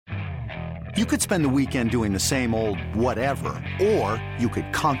You could spend the weekend doing the same old whatever, or you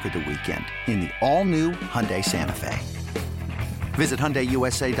could conquer the weekend in the all-new Hyundai Santa Fe. Visit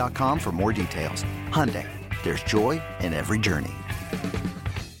HyundaiUSA.com for more details. Hyundai, there's joy in every journey.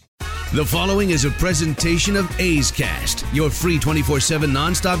 The following is a presentation of A's Cast, your free 24/7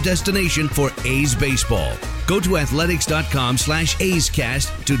 nonstop destination for A's baseball. Go to athletics.com/A's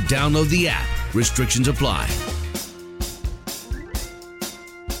Cast to download the app. Restrictions apply.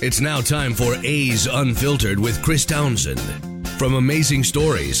 It's now time for A's Unfiltered with Chris Townsend. From amazing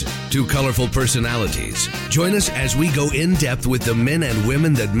stories to colorful personalities, join us as we go in depth with the men and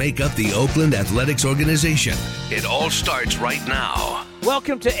women that make up the Oakland Athletics organization. It all starts right now.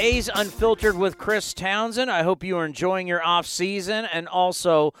 Welcome to A's Unfiltered with Chris Townsend. I hope you are enjoying your off season and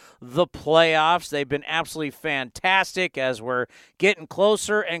also the playoffs. They've been absolutely fantastic as we're getting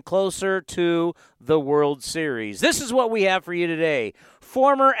closer and closer to the World Series. This is what we have for you today.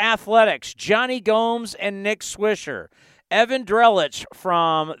 Former Athletics, Jonny Gomes and Nick Swisher. Evan Drellich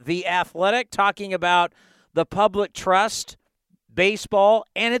from The Athletic talking about the public trust, baseball,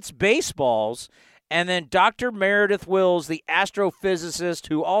 and its baseballs. And then Dr. Meredith Wills, the astrophysicist,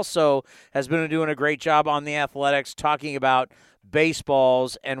 who also has been doing a great job on The Athletics, talking about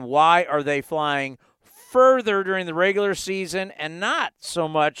baseballs and why are they flying further during the regular season and not so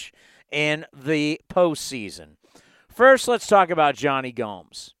much in the postseason. First, let's talk about Jonny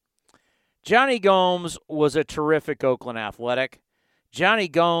Gomes. Jonny Gomes was a terrific Oakland Athletic. Jonny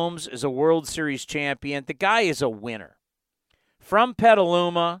Gomes is a World Series champion. The guy is a winner. From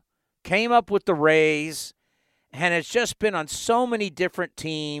Petaluma, came up with the Rays, and has just been on so many different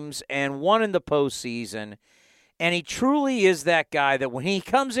teams and won in the postseason. And he truly is that guy that when he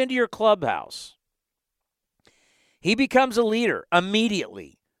comes into your clubhouse, he becomes a leader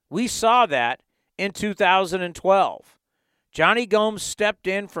immediately. We saw that in 2012. Jonny Gomes stepped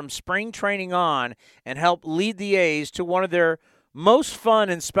in from spring training on and helped lead the A's to one of their most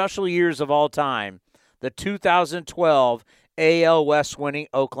fun and special years of all time, the 2012 AL West winning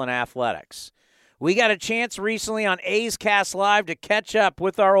Oakland Athletics. We got a chance recently on A's Cast Live to catch up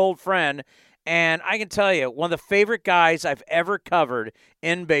with our old friend, and I can tell you, one of the favorite guys I've ever covered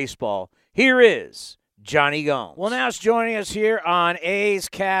in baseball. Here is Jonny Gomes. Well, now he's joining us here on A's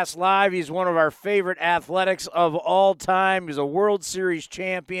Cast Live. He's one of our favorite Athletics of all time. He's a World Series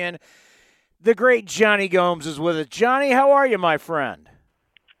champion. The great Jonny Gomes is with us. Johnny, how are you, my friend?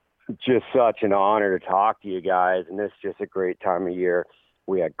 Just such an honor to talk to you guys, and this is just a great time of year.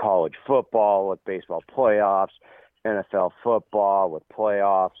 We had college football with baseball playoffs, NFL football with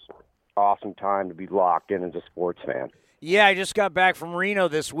playoffs. Awesome time to be locked in as a sports fan. Yeah, I just got back from Reno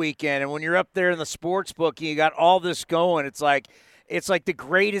this weekend, and when you're up there in the sports book and you got all this going, it's like the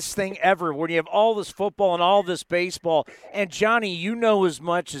greatest thing ever when you have all this football and all this baseball. And, Johnny, you know as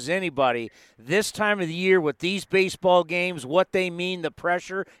much as anybody, this time of the year with these baseball games, what they mean, the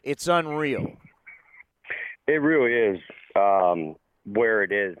pressure, it's unreal. It really is where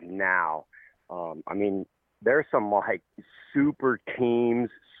it is now. I mean, there's some, like, super teams,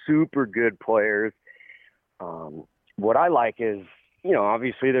 super good players. What I like is, you know,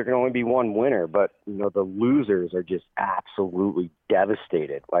 obviously there can only be one winner, but, you know, the losers are just absolutely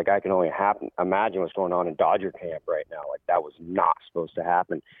devastated. Like, I can only imagine what's going on in Dodger camp right now. Like, that was not supposed to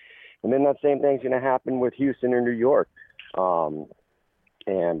happen. And then that same thing's going to happen with Houston or New York. I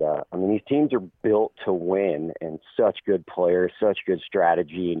mean, these teams are built to win, and such good players, such good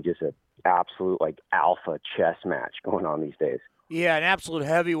strategy, and just an absolute, like, alpha chess match going on these days. Yeah, an absolute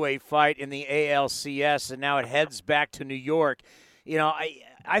heavyweight fight in the ALCS, and now it heads back to New York. You know,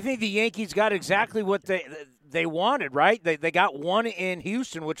 I think the Yankees got exactly what they wanted, right? They got one in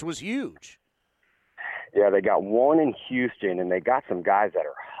Houston, which was huge. Yeah, they got one in Houston, and they got some guys that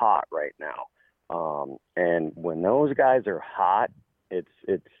are hot right now. And when those guys are hot, it's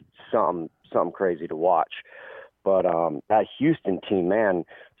something crazy to watch. But that Houston team, man,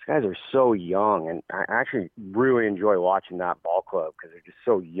 these guys are so young, and I actually really enjoy watching that ball club because they're just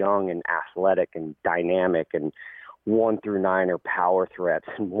so young and athletic and dynamic, and 1 through 9 are power threats,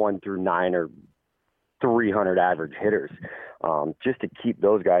 and 1 through 9 are 300 average hitters. Just to keep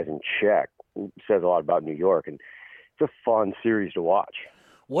those guys in check says a lot about New York, and it's a fun series to watch.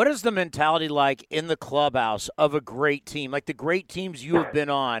 What is the mentality like in the clubhouse of a great team, like the great teams you have been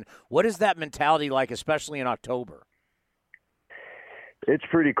on? What is that mentality like, especially in October? It's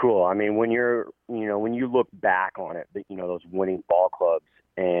pretty cool. I mean, when you look back on it, you know, those winning ball clubs,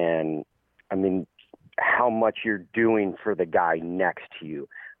 and I mean, how much you're doing for the guy next to you.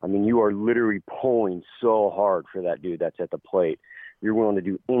 I mean, you are literally pulling so hard for that dude that's at the plate. You're willing to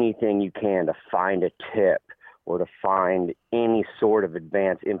do anything you can to find a tip or to find any sort of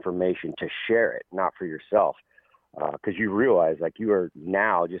advanced information to share it, not for yourself. Because you realize like you are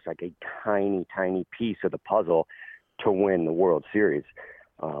now just like a tiny, tiny piece of the puzzle to win the World Series.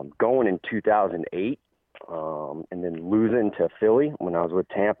 Going in 2008 and then losing to Philly when I was with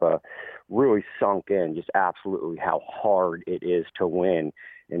Tampa really sunk in just absolutely how hard it is to win.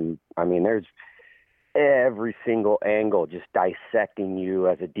 And, I mean, there's every single angle just dissecting you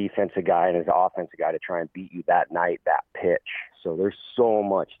as a defensive guy and as an offensive guy to try and beat you that night, that pitch. So there's so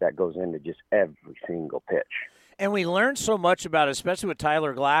much that goes into just every single pitch. And we learned so much about it, especially with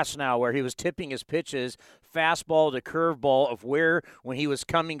Tyler Glass now, where he was tipping his pitches, fastball to curveball, of where, when he was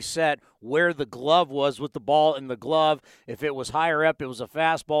coming set, where the glove was with the ball in the glove. If it was higher up, it was a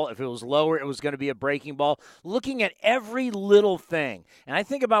fastball. If it was lower, it was going to be a breaking ball. Looking at every little thing. And I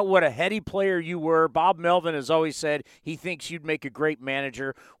think about what a heady player you were. Bob Melvin has always said he thinks you'd make a great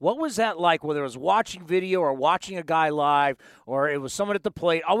manager. What was that like, whether it was watching video or watching a guy live or it was someone at the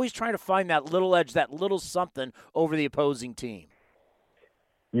plate, always trying to find that little edge, that little something over the opposing team?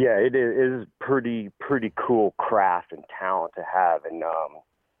 Yeah, it is pretty cool craft and talent to have, and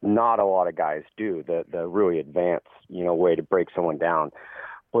not a lot of guys do the really advanced, way to break someone down.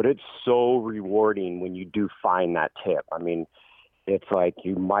 But it's so rewarding when you do find that tip. I mean, it's like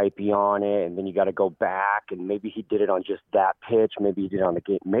you might be on it, and then you got to go back, and maybe he did it on just that pitch, maybe he did it on the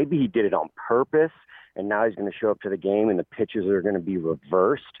game, maybe he did it on purpose, and now he's going to show up to the game, and the pitches are going to be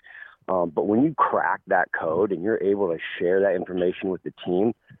reversed. But when you crack that code and you're able to share that information with the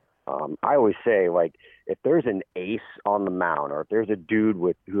team, I always say, like, if there's an ace on the mound or if there's a dude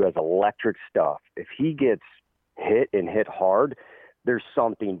who has electric stuff, if he gets hit and hit hard, there's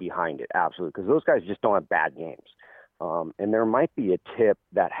something behind it, absolutely, because those guys just don't have bad games. And there might be a tip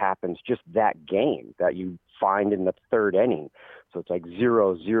that happens just that game that you find in the third inning. So it's like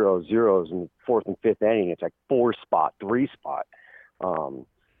 0-0-0s in the fourth and fifth inning. It's like 4-spot, 3-spot.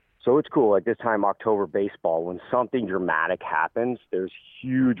 So it's cool. Like this time, October baseball, when something dramatic happens, there's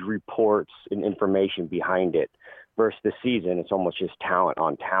huge reports and information behind it. Versus the season, it's almost just talent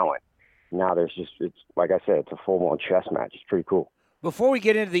on talent. Now it's like I said, it's a full-blown chess match. It's pretty cool. Before we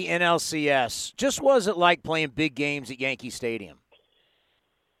get into the NLCS, just what was it like playing big games at Yankee Stadium?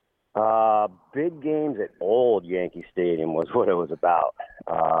 Big games at old Yankee Stadium was what it was about.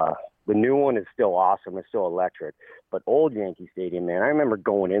 The new one is still awesome. It's still electric. But old Yankee Stadium, man, I remember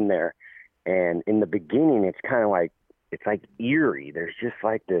going in there, and in the beginning, it's kind of like, it's like eerie. There's just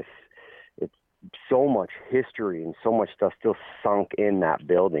like this, it's so much history and so much stuff still sunk in that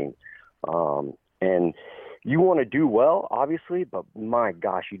building. And you want to do well, obviously, but my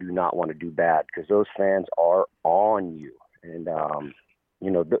gosh, you do not want to do bad because those fans are on you. And,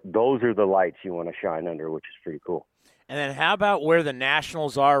 those are the lights you want to shine under, which is pretty cool. And then how about where the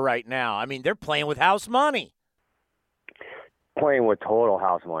Nationals are right now? I mean, they're playing with house money. Playing with total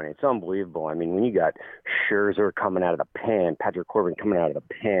house money. It's unbelievable. I mean, when you got Scherzer coming out of the pen, Patrick Corbin coming out of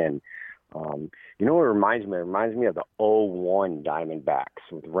the pen, you know what it reminds me? It reminds me of the 0-1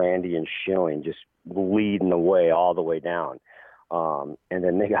 Diamondbacks with Randy and Schilling just leading the way all the way down. And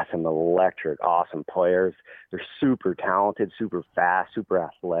then they got some electric, awesome players. They're super talented, super fast, super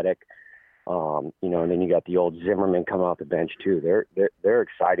athletic. And then you got the old Zimmerman coming off the bench too. They're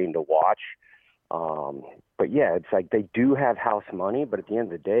exciting to watch. But yeah, it's like they do have house money, but at the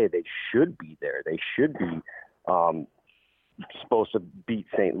end of the day, they should be there. They should be supposed to beat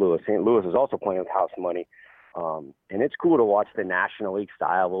St. Louis. St. Louis is also playing with house money. And it's cool to watch the National League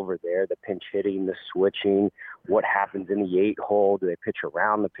style over there, the pinch hitting, the switching, what happens in the 8-hole. Do they pitch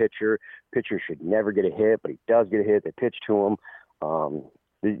around the pitcher? Pitcher should never get a hit, but he does get a hit. They pitch to him.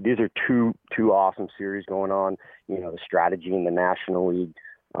 These are two awesome series going on. The strategy in the National League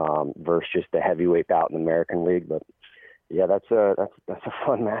versus just the heavyweight bout in the American League. But yeah, that's a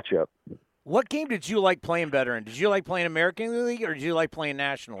fun matchup. What game did you like playing better in? Did you like playing American League or did you like playing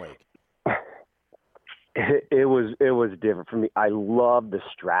National League? It was different for me. I love the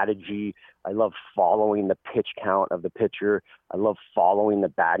strategy. I love following the pitch count of the pitcher. I love following the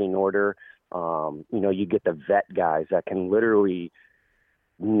batting order. You get the vet guys that can literally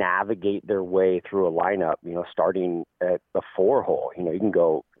navigate their way through a lineup, starting at the 4-hole. You can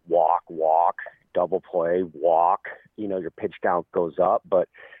go walk, double play, walk. Your pitch count goes up, but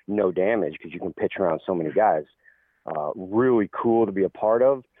no damage because you can pitch around so many guys. Really cool to be a part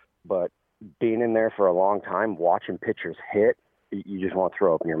of, but being in there for a long time, watching pitchers hit, you just want to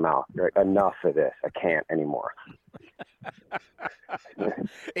throw up in your mouth. You're like, enough of this. I can't anymore.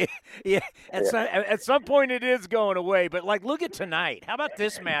 Yeah, at some point it is going away, but like look at tonight. How about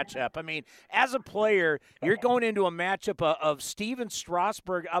this matchup? I mean, as a player, you're going into a matchup of Steven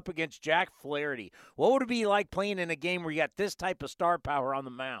Strasburg up against Jack Flaherty. What would it be like playing in a game where you got this type of star power on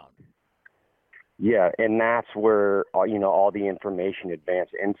the mound? Yeah, and that's where, all the information,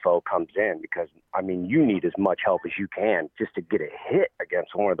 advanced info comes in because, I mean, you need as much help as you can just to get a hit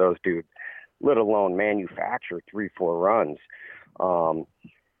against one of those dudes, let alone manufacture 3-4 runs.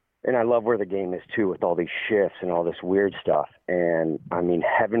 And I love where the game is, too, with all these shifts and all this weird stuff. And, I mean,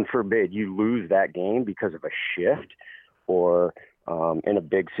 heaven forbid you lose that game because of a shift or in a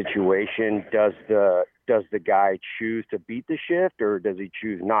big situation. Does the guy choose to beat the shift or does he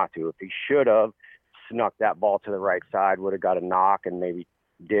choose not to? If he should have snuck that ball to the right side, would have got a knock and maybe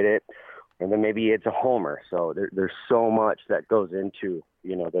did it, and then maybe it's a homer. So there's so much that goes into,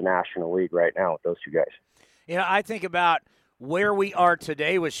 the National League right now with those two guys. I think about where we are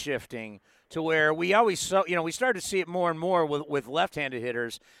today with shifting to where we always saw, we started to see it more and more with left-handed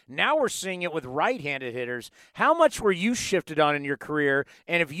hitters. Now we're seeing it with right-handed hitters. How much were you shifted on in your career?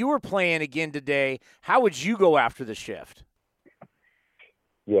 And if you were playing again today, how would you go after the shift?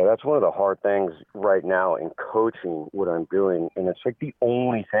 Yeah, that's one of the hard things right now in coaching, what I'm doing. And it's like the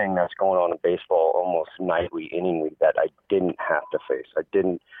only thing that's going on in baseball almost nightly, inningly, that I didn't have to face.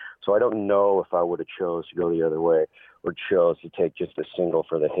 So I don't know if I would have chose to go the other way or chose to take just a single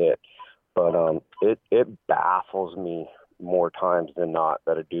for the hit. But it baffles me more times than not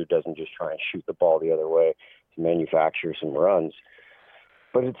that a dude doesn't just try and shoot the ball the other way to manufacture some runs.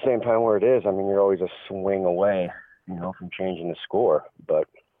 But at the same time where it is, I mean, you're always a swing away, from changing the score. But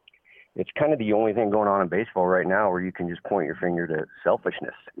it's kind of the only thing going on in baseball right now where you can just point your finger to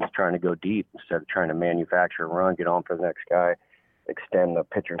selfishness. Just trying to go deep instead of trying to manufacture a run, get on for the next guy, extend the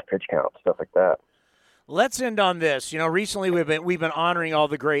pitcher's pitch count, stuff like that. Let's end on this. Recently we've been honoring all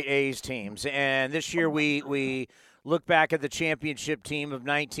the great A's teams, and this year we look back at the championship team of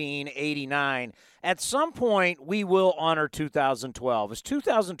 1989. At some point, we will honor 2012. It's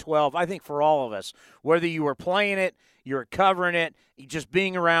 2012, I think, for all of us, whether you were playing it, you were covering it, just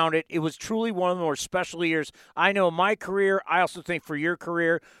being around it. It was truly one of the more special years. I know in my career, I also think for your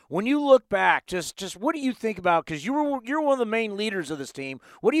career. When you look back, just what do you think about, because you're one of the main leaders of this team.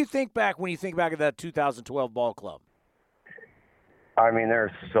 What do you think back when you think back of that 2012 ball club? I mean,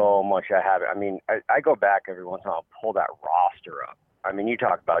 there's so much I have. I mean, I go back every once in a while, pull that roster up. I mean, you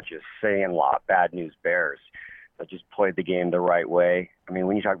talk about just Sandlot, Bad News Bears that just played the game the right way. I mean,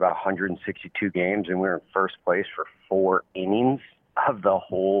 when you talk about 162 games and we were in first place for 4 innings of the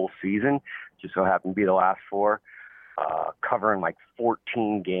whole season, just so happened to be the last 4, covering like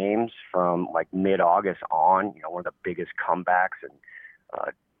 14 games from like mid-August on, one of the biggest comebacks and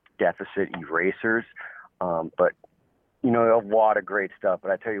deficit erasers. But a lot of great stuff.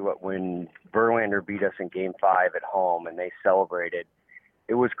 But I tell you what, when Verlander beat us in Game 5 at home and they celebrated,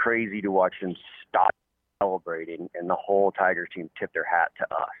 it was crazy to watch them stop celebrating and the whole Tigers team tip their hat to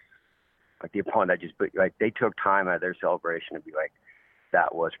us. Like the opponent, they took time out of their celebration to be like,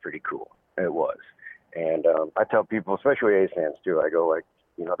 that was pretty cool. It was. And I tell people, especially A's fans too, I go like,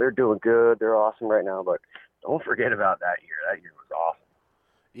 they're doing good, they're awesome right now, but don't forget about that year. That year was awesome.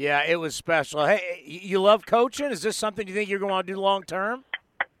 Yeah, it was special. Hey, you love coaching? Is this something you think you're going to do long term?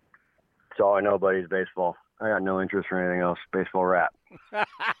 That's all I know, buddy, is baseball. I got no interest for anything else. Baseball rap.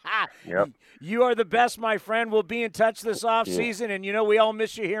 Yep. You are the best, my friend. We'll be in touch this offseason, and we all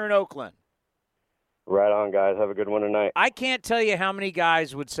miss you here in Oakland. Right on, guys. Have a good one tonight. I can't tell you how many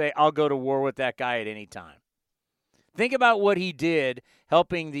guys would say, I'll go to war with that guy at any time. Think about what he did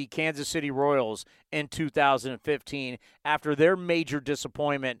helping the Kansas City Royals in 2015 after their major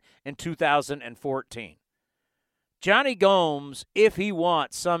disappointment in 2014. Johnny Gomes, if he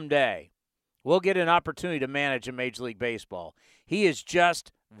wants someday, will get an opportunity to manage in Major League Baseball. He is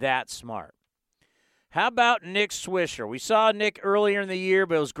just that smart. How about Nick Swisher? We saw Nick earlier in the year,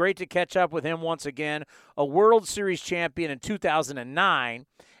 but it was great to catch up with him once again. A World Series champion in 2009,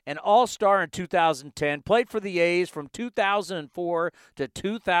 an All-Star in 2010, played for the A's from 2004 to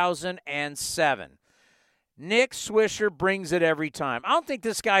 2007. Nick Swisher brings it every time. I don't think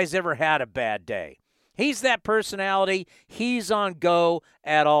this guy's ever had a bad day. He's that personality. He's on go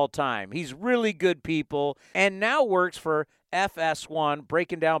at all time. He's really good people and now works for FS1,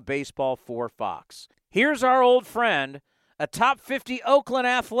 breaking down baseball for Fox. Here's our old friend, a top 50 Oakland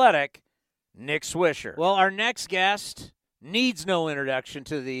Athletic, Nick Swisher. Well, our next guest needs no introduction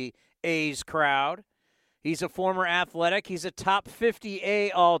to the A's crowd. He's a former Athletic. He's a top 50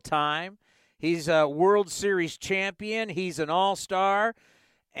 A all-time. He's a World Series champion. He's an all-star.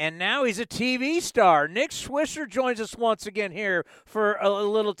 And now he's a TV star. Nick Swisher joins us once again here for a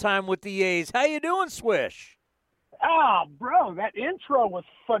little time with the A's. How you doing, Swish? Ah, bro, that intro was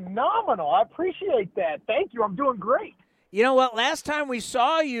phenomenal. I appreciate that. Thank you. I'm doing great. You know what? Last time we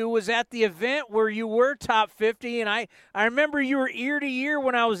saw you was at the event where you were top 50, and I remember you were ear to ear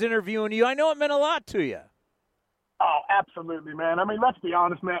when I was interviewing you. I know it meant a lot to you. Oh, absolutely, man. I mean, let's be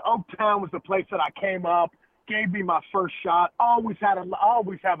honest, man. Oaktown was the place that I came up, gave me my first shot. Always have a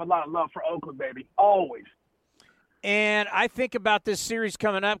lot of love for Oakland, baby. Always. And I think about this series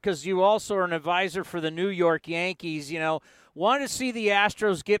coming up because you also are an advisor for the New York Yankees. You know, want to see the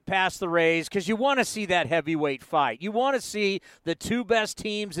Astros get past the Rays because you want to see that heavyweight fight. You want to see the two best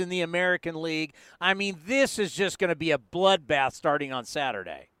teams in the American League. I mean, this is just going to be a bloodbath starting on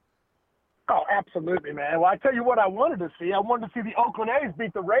Saturday. Oh, absolutely, man. Well, I tell you what I wanted to see. I wanted to see the Oakland A's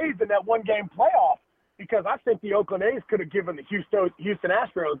beat the Rays in that one-game playoff because I think the Oakland A's could have given the Houston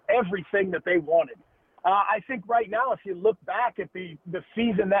Astros everything that they wanted. I think right now, if you look back at the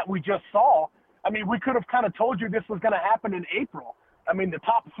season that we just saw, I mean, we could have kind of told you this was going to happen in April. I mean, the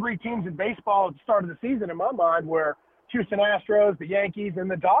top three teams in baseball at the start of the season, in my mind, were Houston Astros, the Yankees, and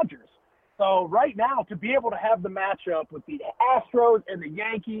the Dodgers. So right now, to be able to have the matchup with the Astros and the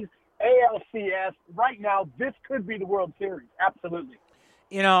Yankees, ALCS, right now, this could be the World Series. Absolutely.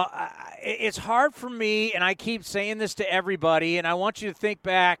 You know, it's hard for me, and I keep saying this to everybody, and I want you to think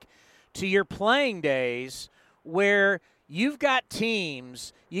back to your playing days where you've got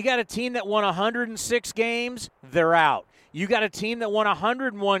teams, you got a team that won 106 games, they're out. You got a team that won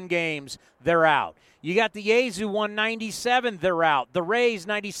 101 games, they're out. You got the A's who won 97, they're out. The Rays,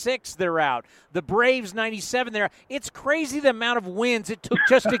 96, they're out. The Braves, 97, they're out. It's crazy the amount of wins it took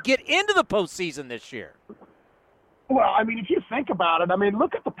just to get into the postseason this year. Well, I mean, if you think about it, I mean,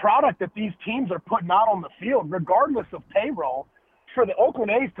 look at the product that these teams are putting out on the field, regardless of payroll. For the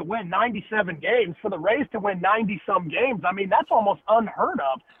Oakland A's to win 97 games, for the Rays to win 90-some games, I mean, that's almost unheard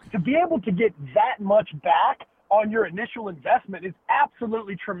of. To be able to get that much back on your initial investment is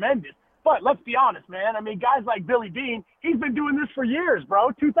absolutely tremendous. But let's be honest, man. I mean, guys like Billy Beane, he's been doing this for years,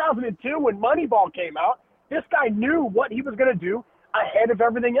 bro. 2002, when Moneyball came out, this guy knew what he was going to do ahead of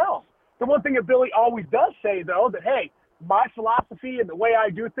everything else. The one thing that Billy always does say, though, that, hey, my philosophy and the way I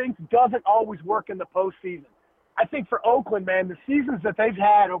do things doesn't always work in the postseason. I think for Oakland, man, the seasons that they've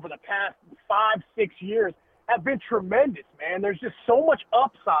had over the past 5-6 years have been tremendous, man. There's just so much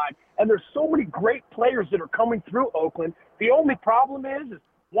upside, and there's so many great players that are coming through Oakland. The only problem is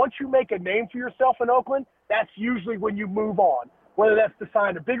once you make a name for yourself in Oakland, that's usually when you move on, whether that's to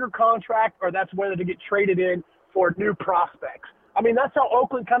sign a bigger contract or that's whether to get traded in for new prospects. I mean, that's how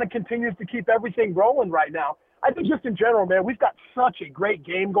Oakland kind of continues to keep everything rolling right now. I think just in general, man, we've got such a great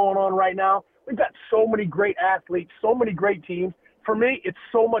game going on right now. We've got so many great athletes, so many great teams. For me, it's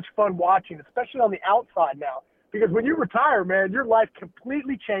so much fun watching, especially on the outside now. Because when you retire, man, your life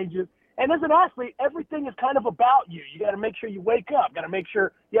completely changes. And as an athlete, everything is kind of about you. You got to make sure you wake up. Got to make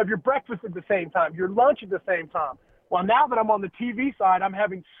sure you have your breakfast at the same time, your lunch at the same time. Well, now that I'm on the TV side, I'm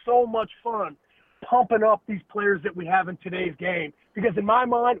having so much fun pumping up these players that we have in today's game. Because in my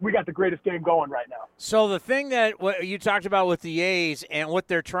mind, we got the greatest game going right now. So the thing that what you talked about with the A's and what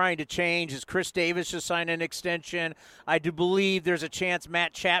they're trying to change is Chris Davis just signed an extension. I do believe there's a chance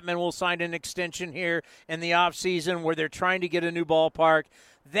Matt Chapman will sign an extension here in the offseason where they're trying to get a new ballpark.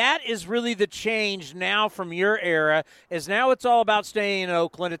 That is really the change now from your era, is now it's all about staying in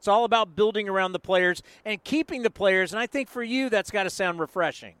Oakland. It's all about building around the players and keeping the players. And I think for you, that's got to sound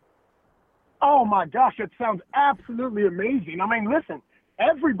refreshing. Oh, my gosh, it sounds absolutely amazing. I mean, listen,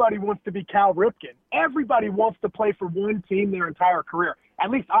 everybody wants to be Cal Ripken. Everybody wants to play for one team their entire career.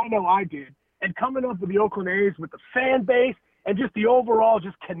 At least I know I did. And coming up with the Oakland A's with the fan base and just the overall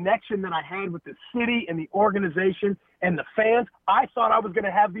just connection that I had with the city and the organization and the fans, I thought I was going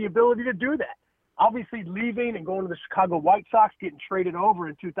to have the ability to do that. Obviously, leaving and going to the Chicago White Sox, getting traded over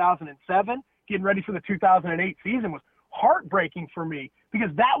in 2007, getting ready for the 2008 season was heartbreaking for me because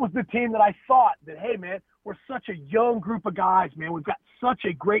that was the team that I thought that, hey, man, we're such a young group of guys, man. We've got such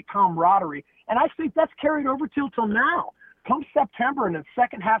a great camaraderie. And I think that's carried over till now. Come September and the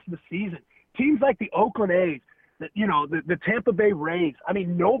second half of the season, teams like the Oakland A's, the Tampa Bay Rays, I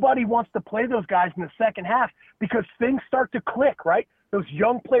mean, nobody wants to play those guys in the second half because things start to click, right? Those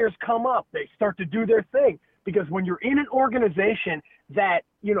young players come up. They start to do their thing because when you're in an organization that,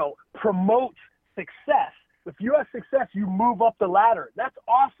 promotes success, if you have success, you move up the ladder. That's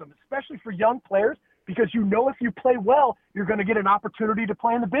awesome, especially for young players, because if you play well, you're going to get an opportunity to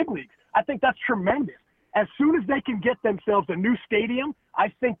play in the big leagues. I think that's tremendous. As soon as they can get themselves a new stadium,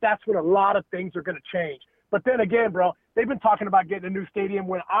 I think that's when a lot of things are going to change. But then again, bro, they've been talking about getting a new stadium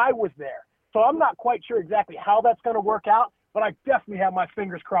when I was there. So I'm not quite sure exactly how that's going to work out, but I definitely have my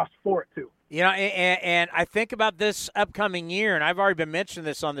fingers crossed for it too. You know, and I think about this upcoming year, and I've already been mentioning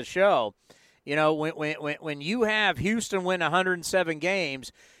this on the show. You know, when you have Houston win 107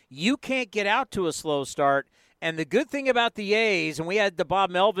 games, you can't get out to a slow start. And the good thing about the A's, and we had the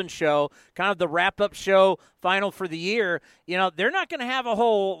Bob Melvin show, kind of the wrap-up show, final for the year, you know, they're not going to have a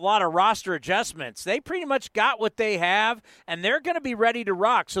whole lot of roster adjustments. They pretty much got what they have, and they're going to be ready to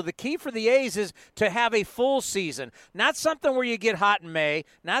rock. So the key for the A's is to have a full season, not something where you get hot in May,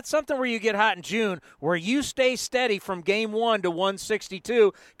 not something where you get hot in June, where you stay steady from game 1 to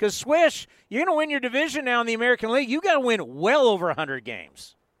 162. Because, Swish, you're going to win your division now in the American League. You got to win well over 100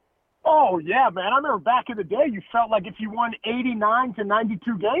 games. Oh, yeah, man. I remember back in the day, you felt like if you won 89 to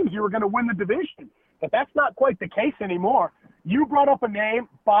 92 games, you were going to win the division. But that's not quite the case anymore. You brought up a name,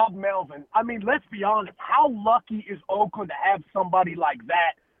 Bob Melvin. I mean, let's be honest. How lucky is Oakland to have somebody like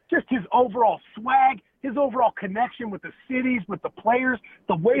that? Just his overall swag, his overall connection with the cities, with the players,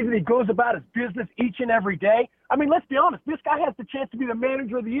 the way that he goes about his business each and every day. I mean, let's be honest. This guy has the chance to be the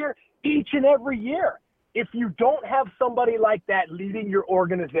manager of the year each and every year. If you don't have somebody like that leading your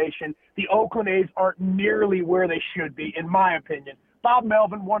organization, the Oakland A's aren't nearly where they should be, in my opinion. Bob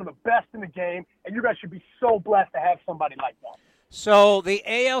Melvin, one of the best in the game, and you guys should be so blessed to have somebody like that. So the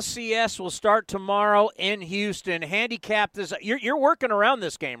ALCS will start tomorrow in Houston. Handicap this. You're working around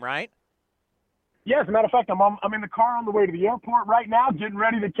this game, right? Yeah, as a matter of fact, I'm in the car on the way to the airport right now, getting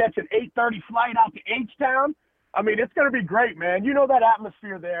ready to catch an 8:30 flight out to H-Town. I mean, it's going to be great, man. You know that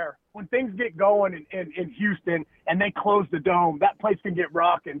atmosphere there. When things get going in Houston and they close the dome, that place can get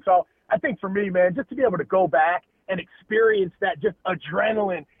rocking. So I think for me, man, just to be able to go back and experience that just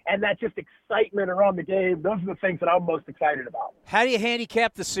adrenaline and that just excitement around the game, those are the things that I'm most excited about. How do you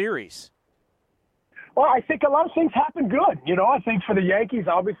handicap the series? Well, I think a lot of things happen good. You know, I think for the Yankees,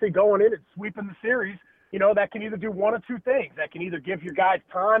 obviously going in and sweeping the series, you know, that can either do one of two things. That can either give your guys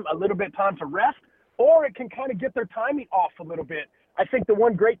a little bit time to rest, or it can kind of get their timing off a little bit. I think the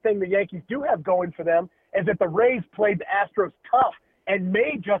one great thing the Yankees do have going for them is that the Rays played the Astros tough and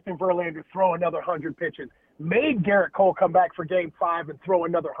made Justin Verlander throw another 100 pitches, made Garrett Cole come back for Game 5 and throw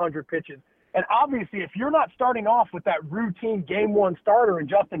another 100 pitches. And obviously, if you're not starting off with that routine Game 1 starter in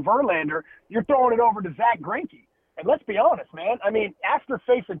Justin Verlander, you're throwing it over to Zach Greinke. And let's be honest, man. I mean, after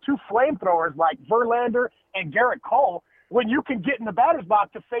facing two flamethrowers like Verlander and Garrett Cole, when you can get in the batter's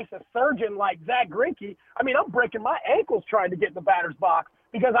box to face a surgeon like Zach Greinke, I mean, I'm breaking my ankles trying to get in the batter's box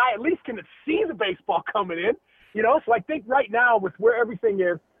because I at least can see the baseball coming in. You know, so I think right now with where everything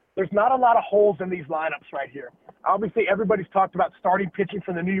is, there's not a lot of holes in these lineups right here. Obviously, everybody's talked about starting pitching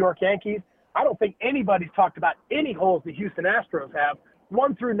for the New York Yankees. I don't think anybody's talked about any holes the Houston Astros have.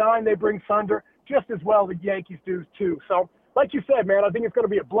 1 through 9, they bring thunder just as well the Yankees do too. So, like you said, man, I think it's going to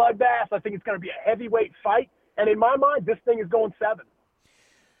be a bloodbath. I think it's going to be a heavyweight fight. And in my mind, this thing is going 7.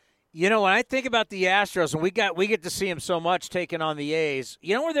 You know, when I think about the Astros, and we get to see them so much taking on the A's,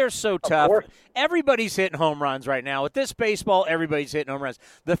 you know where they're so tough? Everybody's hitting home runs right now. With this baseball, everybody's hitting home runs.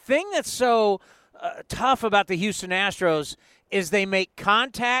 The thing that's so tough about the Houston Astros is they make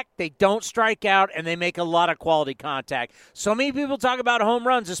contact, they don't strike out, and they make a lot of quality contact. So many people talk about home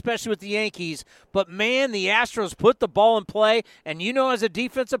runs, especially with the Yankees, but, man, the Astros put the ball in play, and you know as a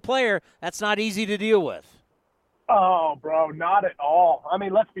defensive player, that's not easy to deal with. Oh, bro, not at all. I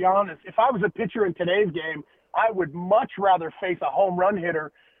mean, let's be honest. If I was a pitcher in today's game, I would much rather face a home run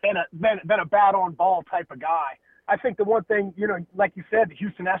hitter than a bat-on-ball type of guy. I think the one thing, you know, like you said, the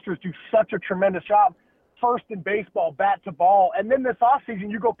Houston Astros do such a tremendous job first in baseball, bat to ball. And then this offseason,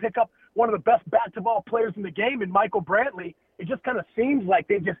 you go pick up one of the best bat-to-ball players in the game in Michael Brantley. It just kind of seems like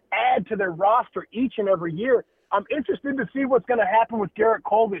they just add to their roster each and every year. I'm interested to see what's going to happen with Garrett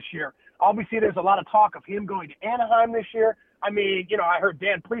Cole this year. Obviously, there's a lot of talk of him going to Anaheim this year. I mean, you know, I heard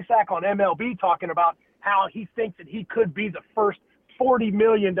Dan Plesac on MLB talking about how he thinks that he could be the first $40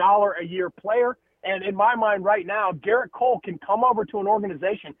 million a year player. And in my mind right now, Garrett Cole can come over to an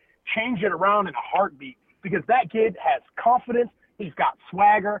organization, change it around in a heartbeat, because that kid has confidence, he's got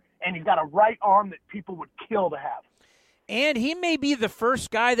swagger, and he's got a right arm that people would kill to have. And he may be the first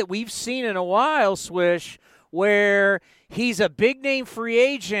guy that we've seen in a while, Swish, where he's a big-name free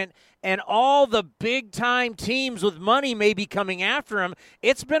agent and all the big-time teams with money may be coming after him.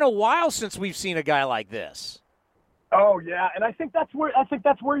 It's been a while since we've seen a guy like this. Oh yeah, and I think that's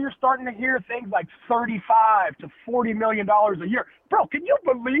where you're starting to hear things like $35 to $40 million a year. Bro, can you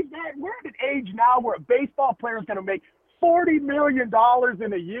believe that? We're at an age now where a baseball player is going to make $40 million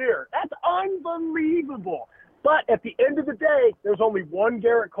in a year. That's unbelievable. But at the end of the day, there's only one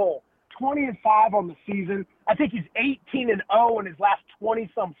Garrett Cole, 20-5 on the season. I think he's 18-0 in his last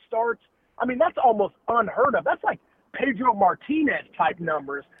 20-some starts. I mean, that's almost unheard of. That's like Pedro Martinez type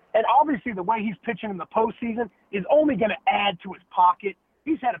numbers. And obviously the way he's pitching in the postseason is only going to add to his pocket.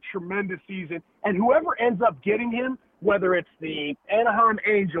 He's had a tremendous season. And whoever ends up getting him, whether it's the Anaheim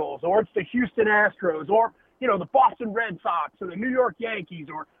Angels or it's the Houston Astros or, the Boston Red Sox or the New York Yankees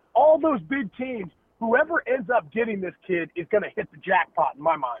or all those big teams, whoever ends up getting this kid is going to hit the jackpot in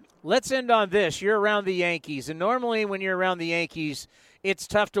my mind. Let's end on this. You're around the Yankees, and normally when you're around the Yankees, it's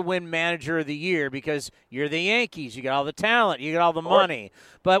tough to win Manager of the Year because you're the Yankees. You got all the talent. You got all the money.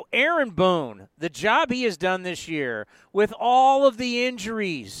 But Aaron Boone, the job he has done this year with all of the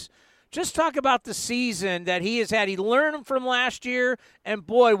injuries, just talk about the season that he has had. He learned from last year, and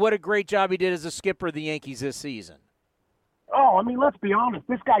boy, what a great job he did as a skipper of the Yankees this season. Oh, I mean, let's be honest.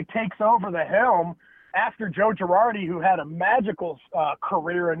 This guy takes over the helm after Joe Girardi, who had a magical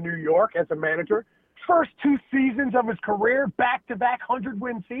career in New York as a manager. First 2 seasons of his career, back-to-back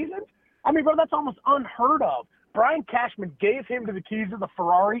 100-win seasons. I mean, bro, that's almost unheard of. Brian Cashman gave him to the keys of the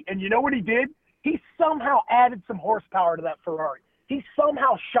Ferrari, and you know what he did? He somehow added some horsepower to that Ferrari. He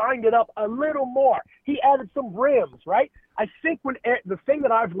somehow shined it up a little more. He added some rims, right? I think the thing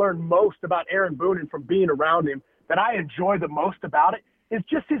that I've learned most about Aaron Boone and from being around him that I enjoy the most about it is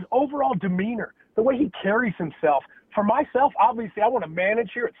just his overall demeanor, the way he carries himself. For myself, obviously, I want to manage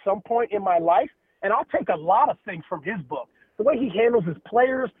here at some point in my life, and I'll take a lot of things from his book. The way he handles his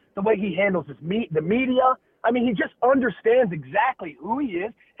players, the way he handles the media. I mean, he just understands exactly who he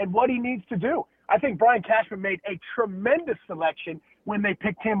is and what he needs to do. I think Brian Cashman made a tremendous selection when they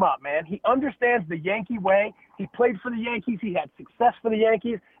picked him up, man. He understands the Yankee way. He played for the Yankees. He had success for the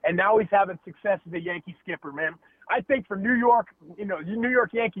Yankees, and now he's having success as a Yankee skipper, man. I think for New York, the New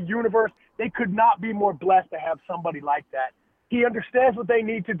York Yankee universe, they could not be more blessed to have somebody like that. He understands what they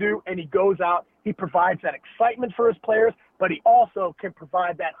need to do, and he goes out. He provides that excitement for his players, but he also can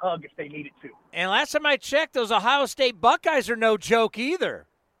provide that hug if they need it to. And last time I checked, those Ohio State Buckeyes are no joke either.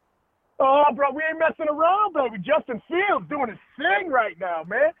 Oh, bro, we ain't messing around, baby. Justin Fields doing his thing right now,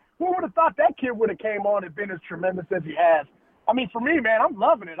 man. Who would have thought that kid would have came on and been as tremendous as he has? I mean, for me, man, I'm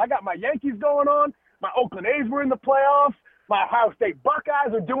loving it. I got my Yankees going on. My Oakland A's were in the playoffs. My Ohio State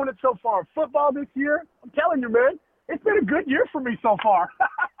Buckeyes are doing it so far in football this year. I'm telling you, man, it's been a good year for me so far.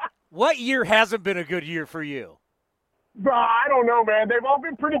 What year hasn't been a good year for you? Bro, I don't know, man. They've all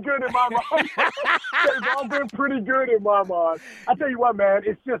been pretty good in my mind. They've all been pretty good in my mind. I tell you what, man,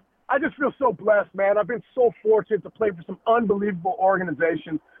 I just feel so blessed, man. I've been so fortunate to play for some unbelievable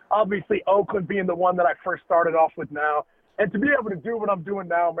organizations. Obviously, Oakland being the one that I first started off with now. And to be able to do what I'm doing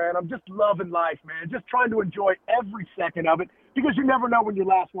now, man, I'm just loving life, man. Just trying to enjoy every second of it because you never know when your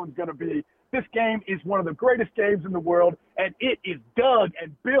last one's going to be. This game is one of the greatest games in the world, and it is dug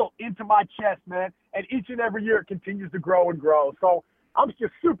and built into my chest, man. And each and every year it continues to grow and grow. So I'm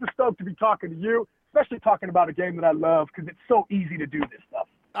just super stoked to be talking to you, especially talking about a game that I love because it's so easy to do this stuff.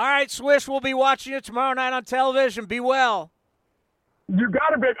 All right, Swish, we'll be watching you tomorrow night on television. Be well. You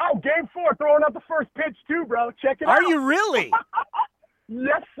got it, baby. Oh, Game 4, throwing out the first pitch too, bro. Check it out. Are you really?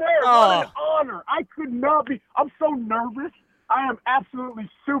 Yes, sir. What an honor. I could not be. I'm so nervous. I am absolutely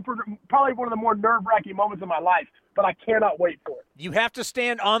probably one of the more nerve-wracking moments of my life, but I cannot wait for it. You have to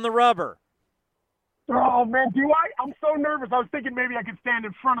stand on the rubber. Oh, man, do I? I'm so nervous. I was thinking maybe I could stand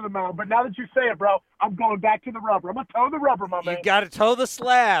in front of the mound, but now that you say it, bro, I'm going back to the rubber. I'm going to toe the rubber, my man. You got to toe the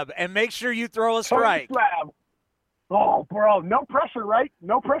slab and make sure you throw a strike. Toe the slab. Oh, bro, no pressure, right?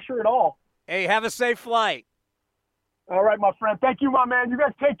 No pressure at all. Hey, have a safe flight. All right, my friend. Thank you, my man. You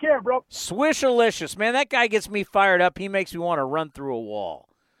guys take care, bro. Swishalicious. Man, that guy gets me fired up. He makes me want to run through a wall.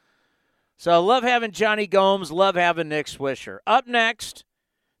 So I love having Johnny Gomes, love having Nick Swisher. Up next,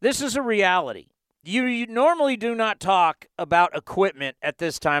 this is a reality. You normally do not talk about equipment at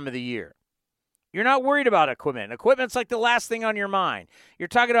this time of the year. You're not worried about equipment. Equipment's like the last thing on your mind. You're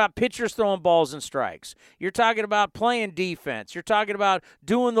talking about pitchers throwing balls and strikes. You're talking about playing defense. You're talking about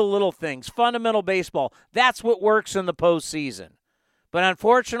doing the little things, fundamental baseball. That's what works in the postseason. But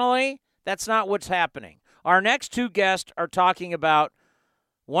unfortunately, that's not what's happening. Our next two guests are talking about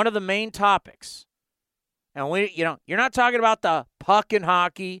one of the main topics. And you're not talking about the puck in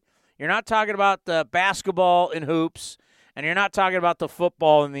hockey. You're not talking about the basketball in hoops. And you're not talking about the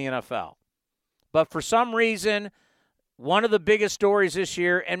football in the NFL. But for some reason, one of the biggest stories this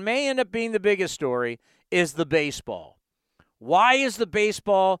year, and may end up being the biggest story, is the baseball. Why is the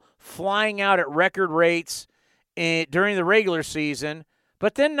baseball flying out at record rates during the regular season,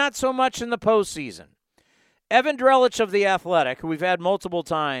 but then not so much in the postseason? Evan Drellich of The Athletic, who we've had him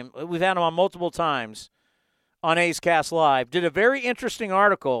on multiple times on A's Cast Live, did a very interesting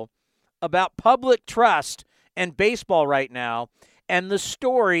article about public trust and baseball right now and the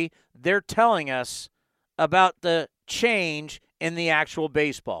story they're telling us about the change in the actual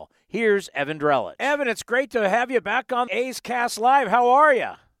baseball. Here's Evan Drellich. Evan, it's great to have you back on A's Cast Live. How are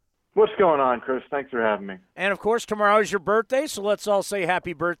you? What's going on, Chris? Thanks for having me. And, of course, tomorrow is your birthday, so let's all say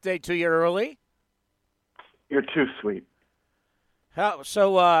happy birthday to you early. You're too sweet. How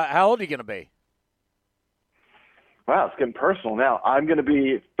old are you going to be? Wow, it's getting personal now. I'm going to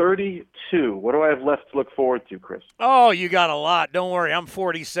be 32. What do I have left to look forward to, Chris? Oh, you got a lot. Don't worry, I'm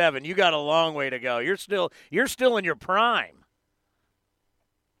 47. You got a long way to go. You're still in your prime.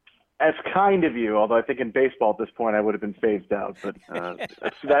 That's kind of you, although I think in baseball at this point I would have been phased out. But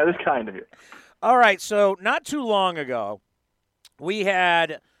that is kind of you. All right, so not too long ago, we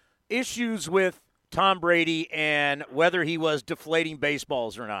had issues with Tom Brady and whether he was deflating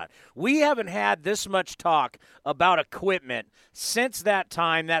baseballs or not. We haven't had this much talk about equipment since that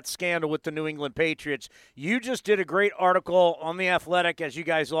time, that scandal with the New England Patriots. You just did a great article on The Athletic, as you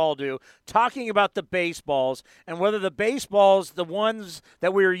guys all do, talking about the baseballs and whether the baseballs, the ones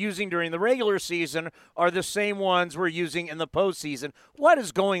that we were using during the regular season, are the same ones we're using in the postseason. What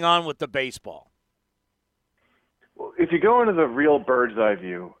is going on with the baseball? Well, if you go into the real bird's eye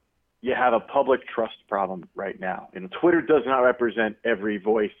view, you have a public trust problem right now. Twitter does not represent every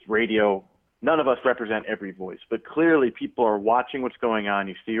voice. Radio, none of us represent every voice. But clearly people are watching what's going on.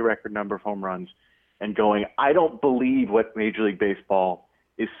 You see a record number of home runs and going, I don't believe what Major League Baseball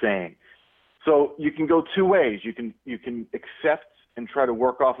is saying. So you can go two ways. You can accept and try to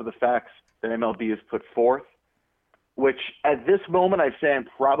work off of the facts that MLB has put forth, which at this moment I'd say I'm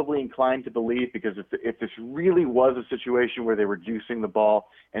probably inclined to believe, because if this really was a situation where they were juicing the ball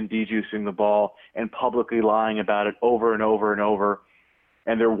and dejuicing the ball and publicly lying about it over and over and over,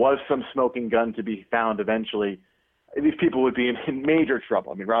 and there was some smoking gun to be found eventually, these people would be in major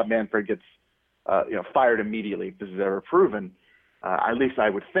trouble. I mean, Rob Manfred gets fired immediately if this is ever proven, at least I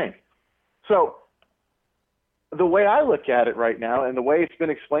would think. So the way I look at it right now and the way it's been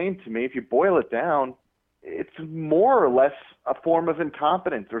explained to me, if you boil it down, it's more or less a form of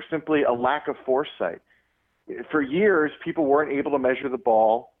incompetence or simply a lack of foresight. For years, people weren't able to measure the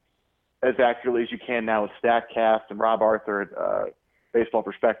ball as accurately as you can now with StatCast, and Rob Arthur at Baseball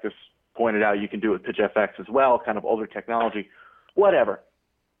Prospectus pointed out you can do it with PitchFX as well, kind of older technology, whatever.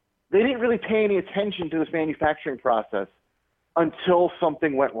 They didn't really pay any attention to this manufacturing process until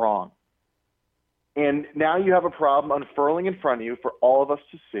something went wrong. And now you have a problem unfurling in front of you for all of us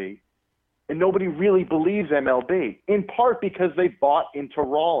to see. And nobody really believes MLB, in part because they bought into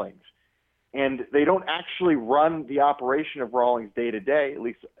Rawlings. And they don't actually run the operation of Rawlings day to day, at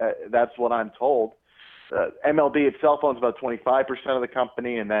least that's what I'm told. MLB itself owns about 25% of the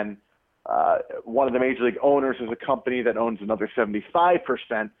company, and then one of the major league owners is a company that owns another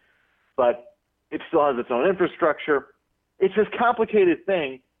 75%, but it still has its own infrastructure. It's this complicated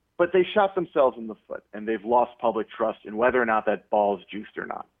thing, but they shot themselves in the foot, and they've lost public trust in whether or not that ball is juiced or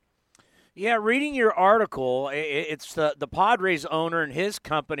not. Yeah, reading your article, it's the Padres owner and his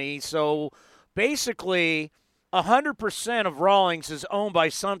company. So basically, 100% of Rawlings is owned by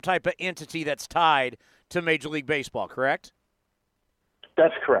some type of entity that's tied to Major League Baseball, correct?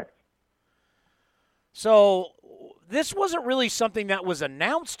 That's correct. So this wasn't really something that was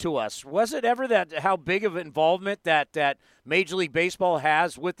announced to us. Was it ever that how big of involvement that Major League Baseball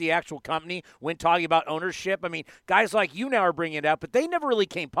has with the actual company when talking about ownership? I mean, guys like you now are bringing it up, but they never really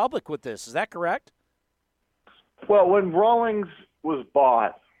came public with this. Is that correct? Well, when Rawlings was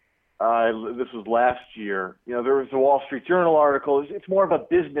bought, this was last year, there was a Wall Street Journal article. It's more of a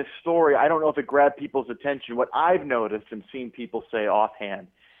business story. I don't know if it grabbed people's attention. What I've noticed and seen people say offhand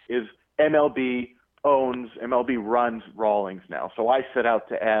is MLB runs Rawlings now. So I set out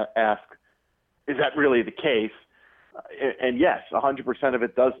to ask, is that really the case? And yes, 100% of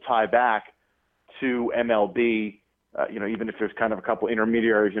it does tie back to MLB, even if there's kind of a couple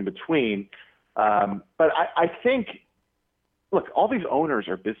intermediaries in between. But I think, look, all these owners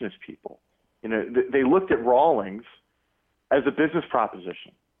are business people. They looked at Rawlings as a business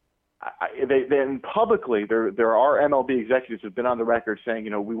proposition. Then publicly, there are MLB executives who have been on the record saying,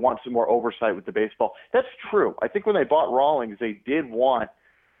 we want some more oversight with the baseball. That's true. I think when they bought Rawlings, they did want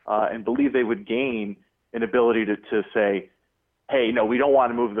and believe they would gain an ability to say, hey, no, we don't want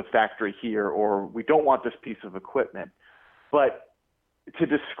to move the factory here, or we don't want this piece of equipment. But to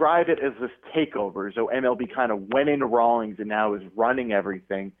describe it as this takeover, so MLB kind of went into Rawlings and now is running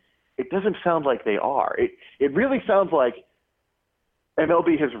everything, it doesn't sound like they are. It really sounds like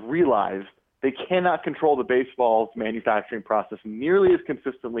MLB has realized They cannot control the baseball's manufacturing process nearly as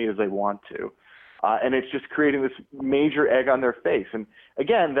consistently as they want to. And it's just creating this major egg on their face. And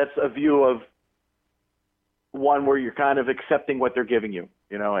again, that's a view of one where you're kind of accepting what they're giving you,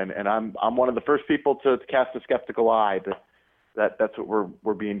 and I'm one of the first people to cast a skeptical eye that's what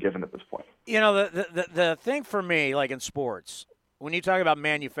we're being given at this point. The thing for me, like in sports, when you talk about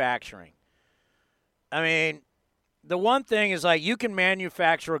manufacturing, I mean, the one thing is like you can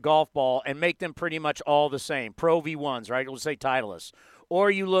manufacture a golf ball and make them pretty much all the same. Pro V1s, right? Let's say Titleist.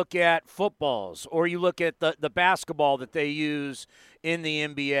 Or you look at footballs, or you look at the basketball that they use in the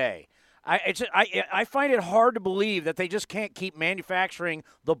NBA. I find it hard to believe that they just can't keep manufacturing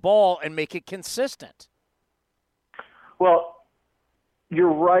the ball and make it consistent. Well,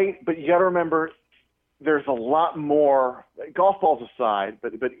 you're right, but you got to remember there's a lot more, golf balls aside,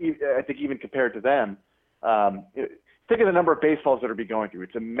 but I think even compared to them, think of the number of baseballs that are being going through.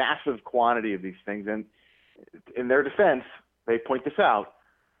 It's a massive quantity of these things, and in their defense, they point this out,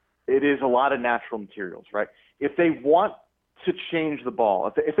 it is a lot of natural materials, right? If they want to change the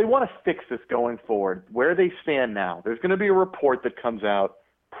ball, if they want to fix this going forward, where they stand now, there's going to be a report that comes out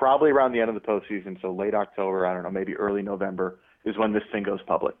probably around the end of the postseason, so late October, I don't know, maybe early November is when this thing goes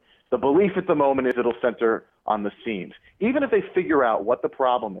public. The belief at the moment is it'll center on the seams. Even if they figure out what the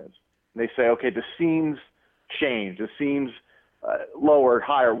problem is, and they say, okay, the seams change, the seams lower,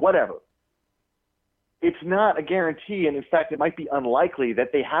 higher, whatever, it's not a guarantee, and in fact, it might be unlikely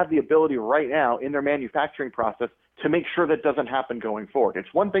that they have the ability right now in their manufacturing process to make sure that doesn't happen going forward.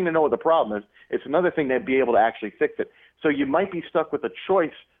 It's one thing to know what the problem is. It's another thing to be able to actually fix it. So you might be stuck with a choice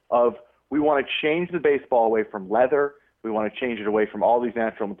of we want to change the baseball away from leather, we want to change it away from all these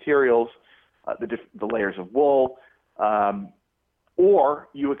natural materials, the layers of wool, or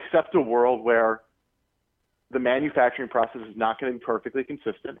you accept a world where the manufacturing process is not going to be perfectly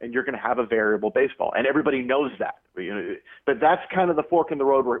consistent, and you're going to have a variable baseball. And everybody knows that. But that's kind of the fork in the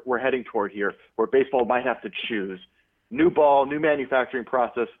road we're heading toward here, where baseball might have to choose new ball, new manufacturing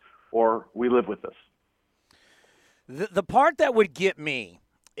process, or we live with this. The part that would get me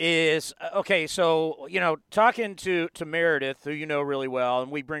is, okay, so, talking to Meredith, who you know really well,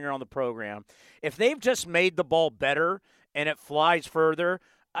 and we bring her on the program, if they've just made the ball better and it flies further,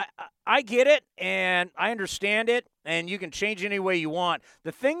 I get it, and I understand it, and you can change any way you want.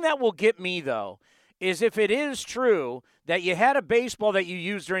 The thing that will get me, though, is if it is true that you had a baseball that you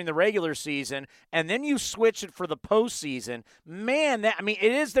used during the regular season, and then you switch it for the postseason, man, it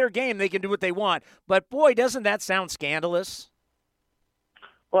is their game. They can do what they want. But, boy, doesn't that sound scandalous?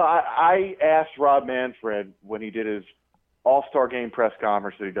 Well, I asked Rob Manfred when he did his All-Star Game press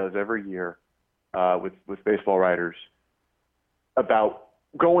conference that he does every year with baseball writers about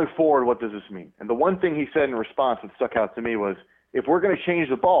going forward, what does this mean? And the one thing he said in response that stuck out to me was, if we're going to change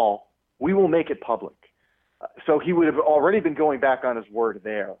the ball, we will make it public. So he would have already been going back on his word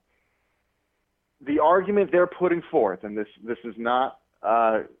there. The argument they're putting forth, and this is not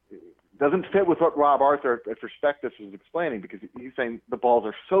doesn't fit with what Rob Arthur at Perspectives was explaining, because he's saying the balls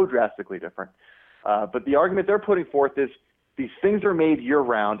are so drastically different. But the argument they're putting forth is these things are made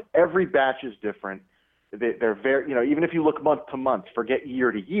year-round. Every batch is different. They're very, even if you look month to month, forget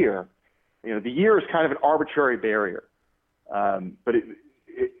year to year, the year is kind of an arbitrary barrier. But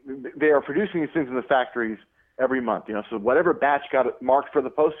they are producing these things in the factories every month, so whatever batch got marked for the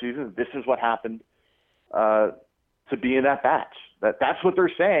postseason, this is what happened to be in that batch. That's what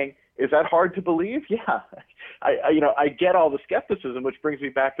they're saying. Is that hard to believe? Yeah. I get all the skepticism, which brings me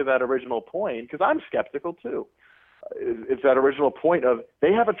back to that original point, because I'm skeptical too. It's that original point of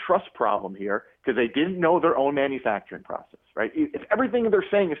they have a trust problem here because they didn't know their own manufacturing process, right? If everything they're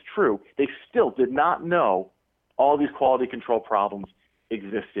saying is true, they still did not know all these quality control problems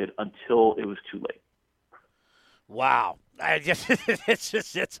existed until it was too late. Wow.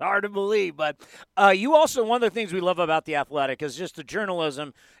 It's hard to believe. But you also, one of the things we love about The Athletic is just the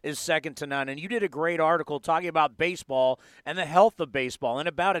journalism is second to none. And you did a great article talking about baseball and the health of baseball and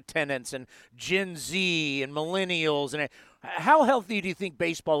about attendance and Gen Z and millennials. And how healthy do you think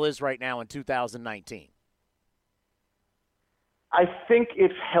baseball is right now in 2019? I think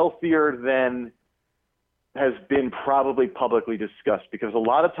it's healthier than has been probably publicly discussed, because a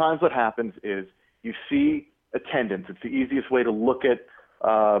lot of times what happens is you see attendance. It's the easiest way to look at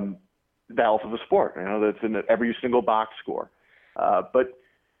the health of the sport. That's in every single box score. But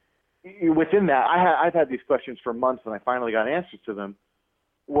within that, I've had these questions for months, and I finally got answers to them.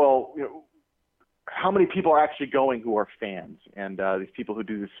 Well, how many people are actually going who are fans? And these people who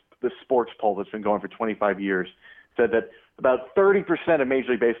do this sports poll that's been going for 25 years said that about 30% of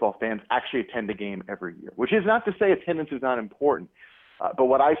Major League Baseball fans actually attend a game every year, which is not to say attendance is not important. But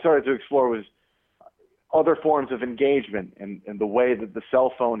what I started to explore was other forms of engagement and the way that the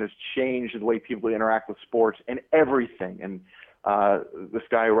cell phone has changed the way people interact with sports and everything. And this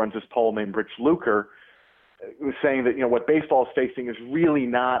guy who runs this poll named Rich Luker was saying that, what baseball is facing is really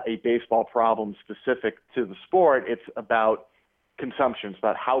not a baseball problem specific to the sport. It's about consumption. It's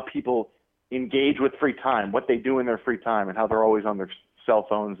about how people engage with free time, what they do in their free time, and how they're always on their cell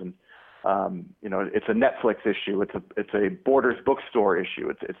phones. And it's a Netflix issue. It's a Borders bookstore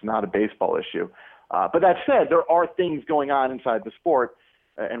issue. It's not a baseball issue. But that said, there are things going on inside the sport,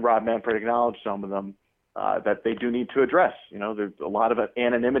 and Rob Manfred acknowledged some of them, that they do need to address. There's a lot of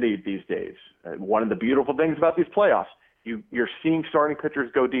anonymity these days. One of the beautiful things about these playoffs, you're seeing starting pitchers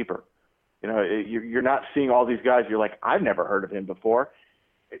go deeper. You're not seeing all these guys. You're like, I've never heard of him before.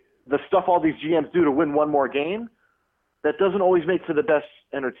 The stuff all these GMs do to win one more game, that doesn't always make for the best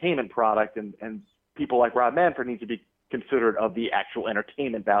entertainment product, and people like Rob Manfred need to be considerate of the actual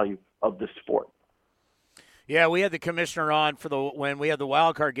entertainment value of the sport. Yeah, we had the commissioner on when we had the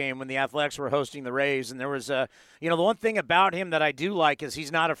wild card game when the Athletics were hosting the Rays, and there was the one thing about him that I do like is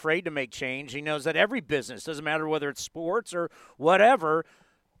he's not afraid to make change. He knows that every business, doesn't matter whether it's sports or whatever,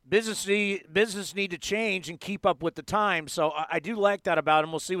 business need to change and keep up with the times. So I do like that about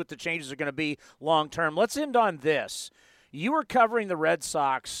him. We'll see what the changes are going to be long term. Let's end on this. You were covering the Red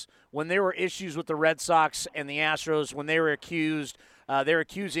Sox when there were issues with the Red Sox and the Astros when they were accused. They're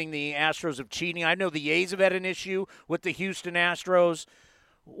accusing the Astros of cheating. I know the A's have had an issue with the Houston Astros.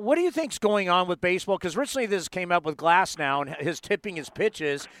 What do you think's going on with baseball? Because originally this came up with Glasnow and his tipping his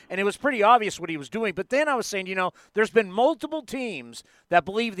pitches, and it was pretty obvious what he was doing. But then I was saying, there's been multiple teams that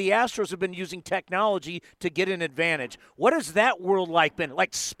believe the Astros have been using technology to get an advantage. What has that world been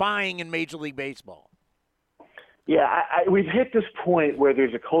like spying in Major League Baseball? Yeah, we've hit this point where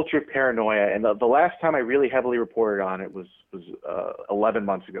there's a culture of paranoia, and the last time I really heavily reported on it was 11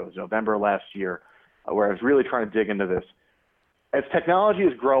 months ago. It was November last year, where I was really trying to dig into this. As technology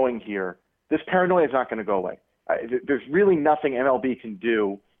is growing here, this paranoia is not going to go away. There's really nothing MLB can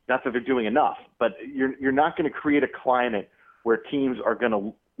do, not that they're doing enough, but you're not going to create a climate where teams are going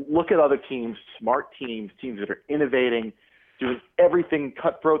to look at other teams, smart teams that are innovating, doing everything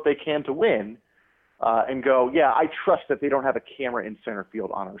cutthroat they can to win, and go, yeah, I trust that they don't have a camera in center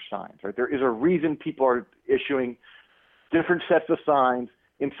field on our signs. Right? There is a reason people are issuing different sets of signs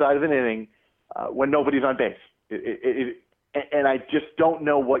inside of an inning when nobody's on base. And I just don't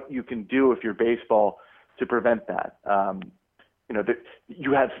know what you can do if you're baseball to prevent that.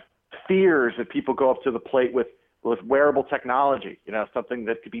 You have fears that people go up to the plate with wearable technology, something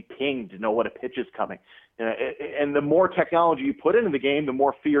that could be pinged to know what a pitch is coming. And the more technology you put into the game, the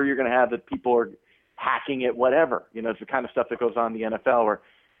more fear you're going to have that people are hacking it, whatever. It's the kind of stuff that goes on in the NFL or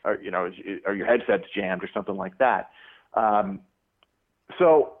your headset's jammed or something like that.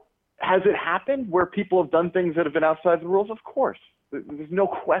 So has it happened where people have done things that have been outside the rules? Of course. There's no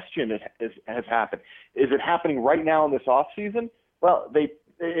question it has happened. Is it happening right now in this offseason? Well,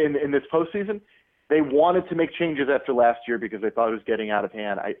 in this postseason, they wanted to make changes after last year because they thought it was getting out of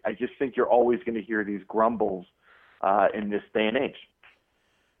hand. I just think you're always going to hear these grumbles in this day and age.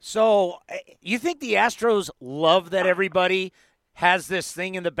 So you think the Astros love that everybody has this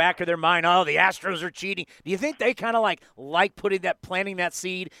thing in the back of their mind, oh, the Astros are cheating? Do you think they kind of like planting that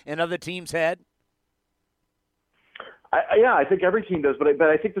seed in other teams' head? I think every team does, but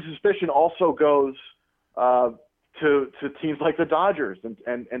I think the suspicion also goes to teams like the Dodgers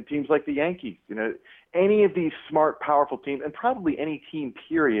and teams like the Yankees. Any of these smart, powerful teams, and probably any team,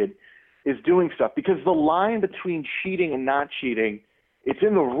 period, is doing stuff because the line between cheating and not cheating, it's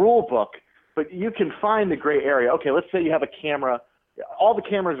in the rule book, but you can find the gray area. Okay, let's say you have a camera. All the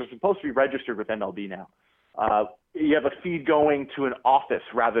cameras are supposed to be registered with MLB now. You have a feed going to an office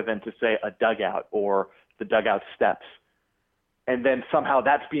rather than to, say, a dugout or the dugout steps. And then somehow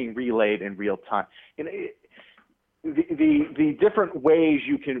that's being relayed in real time. The different ways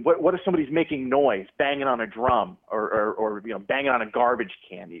you can – what if somebody's making noise, banging on a drum or banging on a garbage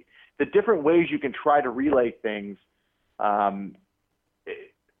can? The different ways you can try to relay things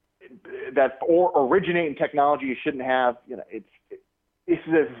that originate in technology you shouldn't have. This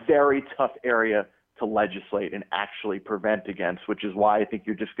is a very tough area to legislate and actually prevent against, which is why I think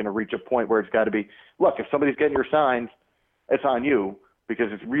you're just going to reach a point where it's got to be, look, if somebody's getting your signs, it's on you, because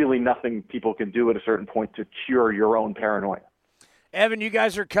it's really nothing people can do at a certain point to cure your own paranoia. Evan, you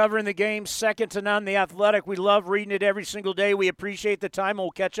guys are covering the game second to none, The Athletic. We love reading it every single day. We appreciate the time, and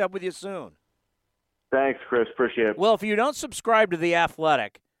we'll catch up with you soon. Thanks, Chris. Appreciate it. Well, if you don't subscribe to The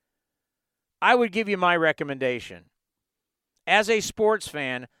Athletic, I would give you my recommendation. As a sports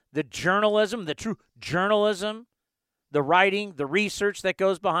fan, the journalism, the true journalism the writing, the research that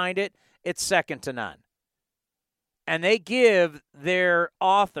goes behind it, it's second to none. And they give their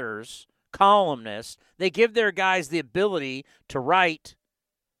authors, columnists, they give their guys the ability to write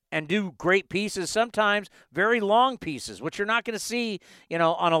and do great pieces, sometimes very long pieces, which you're not going to see,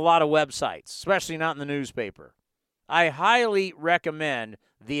 on a lot of websites, especially not in the newspaper. I highly recommend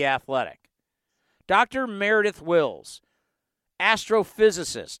The Athletic. Dr. Meredith Wills,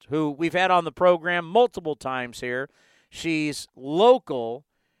 astrophysicist, who we've had on the program multiple times here. She's local,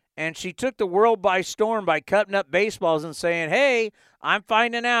 and she took the world by storm by cutting up baseballs and saying, hey, I'm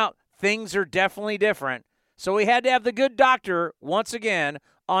finding out things are definitely different. So we had to have the good doctor once again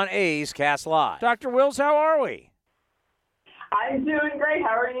on A's Cast Live. Dr. Wills, how are we? I'm doing great.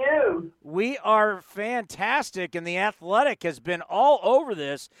 How are you? We are fantastic, and The Athletic has been all over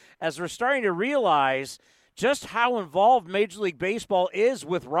this as we're starting to realize just how involved Major League Baseball is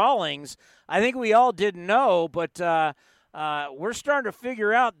with Rawlings. I think we all didn't know, but we're starting to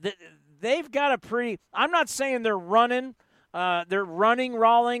figure out that they've got a pretty – I'm not saying they're running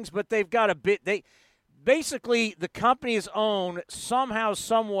Rawlings, but they've got a bit – basically, the company is owned somehow,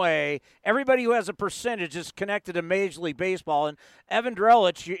 some way. Everybody who has a percentage is connected to Major League Baseball. And Evan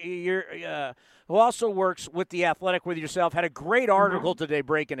Drellich, who also works with The Athletic with yourself, had a great article today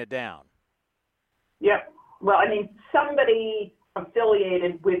breaking it down. Yeah. Well, I mean, somebody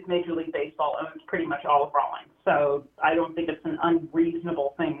affiliated with Major League Baseball owns pretty much all of Rawlings. So I don't think it's an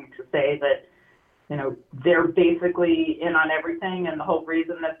unreasonable thing to say that, they're basically in on everything, and the whole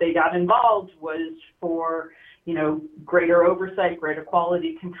reason that they got involved was for, greater oversight, greater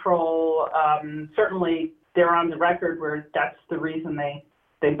quality control. Certainly they're on the record where that's the reason they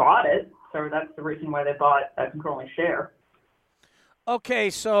bought it. So that's the reason why they bought a controlling share. Okay,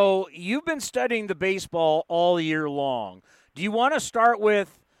 so you've been studying the baseball all year long. Do you want to start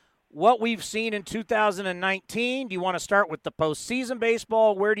with what we've seen in 2019? Do you want to start with the postseason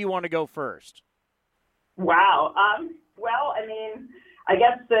baseball? Where do you want to go first? Wow. Well, I mean, I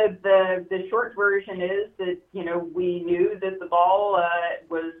guess the short version is that, we knew that the ball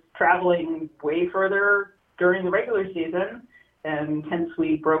was traveling way further during the regular season, and hence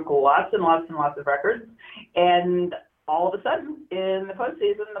we broke lots and lots and lots of records. And all of a sudden, in the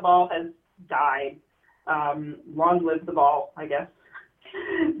postseason, the ball has died. Long live the ball, I guess.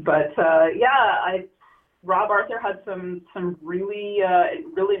 But, Rob Arthur had some really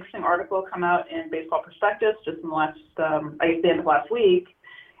interesting article come out in Baseball Prospectus just in the last, the end of last week.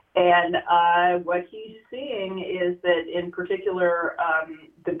 And what he's seeing is that in particular,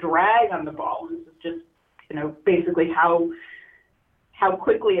 the drag on the ball, this is just, basically how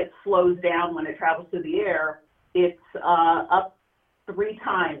quickly it slows down when it travels through the air. It's up 3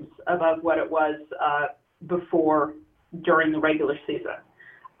 times above what it was before during the regular season.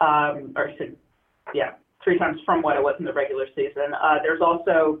 3 times from what it was in the regular season. There's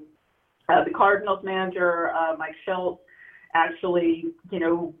also the Cardinals manager, Mike Shildt, actually,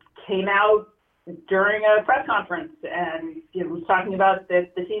 came out during a press conference and was talking about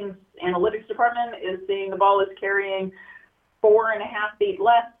that the team's analytics department is seeing the ball is carrying 4.5 feet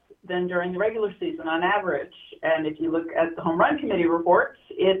less than during the regular season on average. And if you look at the home run committee reports,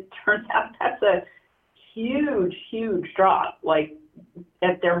 it turns out that's a huge, huge drop. Like,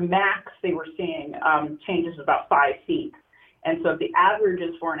 at their max, they were seeing changes of about 5 feet. And so if the average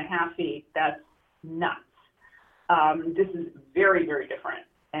is 4.5 feet, that's nuts. This is very, very different.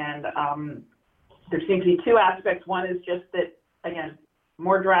 And there seems to be 2 aspects. One is just that, again,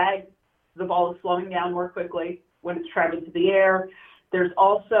 more drag. The ball is slowing down more quickly when it's traveling through the air. There's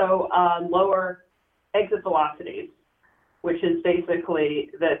also lower exit velocities, which is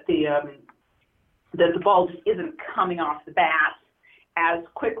basically that the ball just isn't coming off the bat as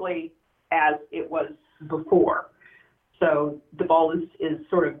quickly as it was before. So the ball is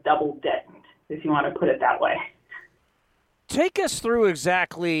sort of double deadened, if you want to put it that way. Take us through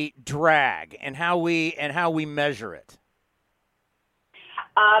exactly drag and how we measure it.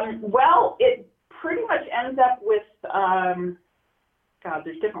 Well, it pretty much ends up with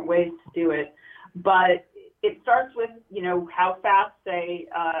there's different ways to do it, but it starts with how fast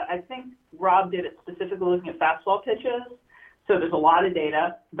I think Rob did it specifically looking at fastball pitches. So there's a lot of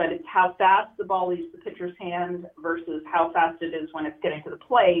data, but it's how fast the ball leaves the pitcher's hand versus how fast it is when it's getting to the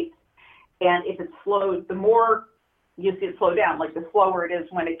plate. And if it's slow, the more you see it slow down, like the slower it is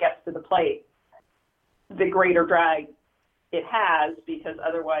when it gets to the plate, the greater drag it has, because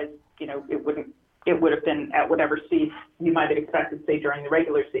otherwise, it would have been at whatever speed you might have expected, say, during the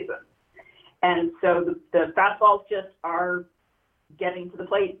regular season. And so the fastballs just are getting to the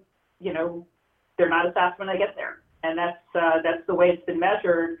plate. They're not as fast when they get there. And that's the way it's been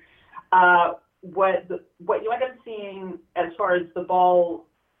measured. what you end up seeing as far as the ball,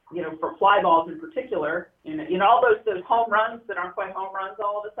 for fly balls in particular, all those home runs that aren't quite home runs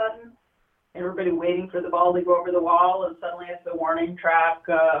all of a sudden, everybody waiting for the ball to go over the wall, and suddenly it's a warning track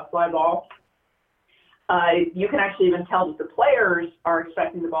fly ball. You can actually even tell that the players are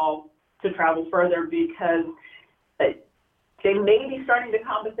expecting the ball to travel further because they may be starting to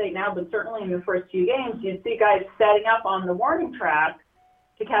compensate now, but certainly in the first few games, you'd see guys setting up on the warning track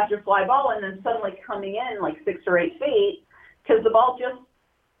to catch a fly ball and then suddenly coming in like 6 or 8 feet because the ball just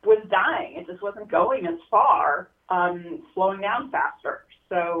was dying. It just wasn't going as far, slowing down faster.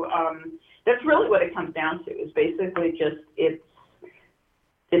 So that's really what it comes down to, is basically just it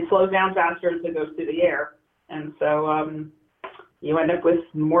slows down faster as it goes through the air. And so you end up with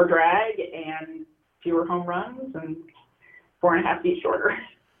more drag and fewer home runs and 4.5 feet shorter.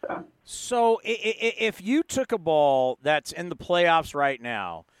 So if you took a ball that's in the playoffs right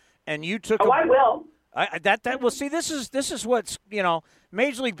now and you took I will. Well, see, this is what's,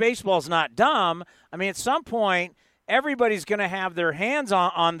 Major League Baseball is not dumb. I mean, at some point, everybody's going to have their hands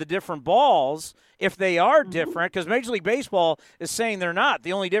on the different balls if they are different, because Major League Baseball is saying they're not.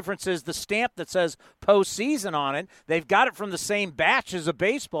 The only difference is the stamp that says postseason on it. They've got it from the same batches of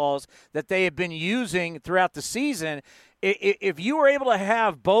baseballs that they have been using throughout the season. If you were able to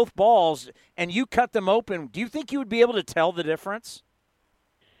have both balls and you cut them open, do you think you would be able to tell the difference?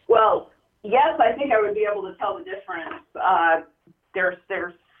 Well, yes, I think I would be able to tell the difference.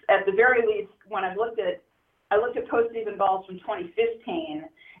 There's at the very least, when I looked at postseason balls from 2015,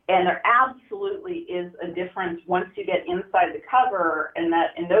 and there absolutely is a difference once you get inside the cover, and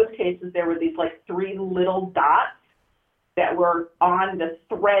that in those cases there were these like 3 little dots that were on the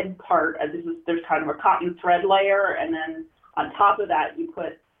thread part. There's kind of a cotton thread layer, and then on top of that you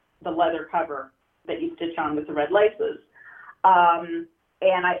put the leather cover that you stitch on with the red laces.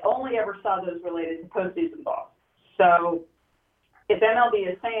 And I only ever saw those related to postseason balls. So if MLB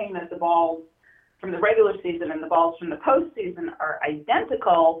is saying that the balls from the regular season and the balls from the postseason are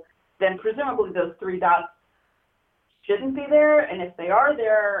identical, then presumably those 3 dots shouldn't be there. And if they are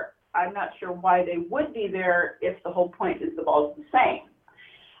there, I'm not sure why they would be there if the whole point is the ball's the same.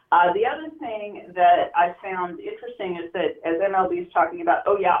 The other thing that I found interesting is that as MLB is talking about,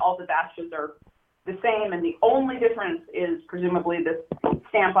 all the batches are the same, and the only difference is presumably the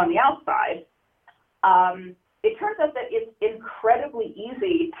stamp on the outside. It turns out that it's incredibly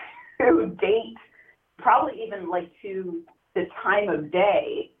easy to date, probably even like to the time of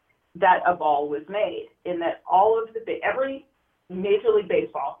day that a ball was made, in that every Major League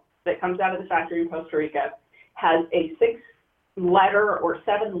Baseball that comes out of the factory in Costa Rica has a 6-letter or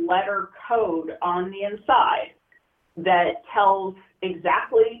 7-letter code on the inside that tells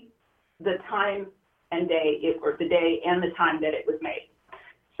exactly the time and day, or the day and the time that it was made.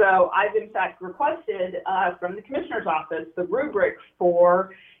 So I've in fact requested from the commissioner's office the rubric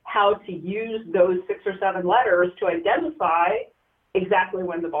for how to use those 6 or 7 letters to identify exactly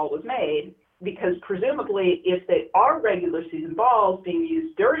when the ball was made, because presumably if they are regular season balls being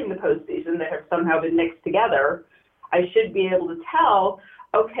used during the postseason that have somehow been mixed together, I should be able to tell,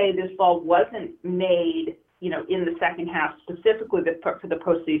 okay, this ball wasn't made, in the second half specifically for the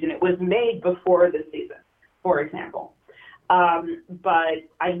postseason. It was made before the season, for example. But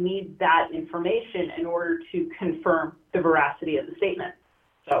I need that information in order to confirm the veracity of the statement.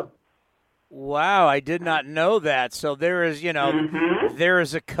 So. Wow, I did not know that. So there is, there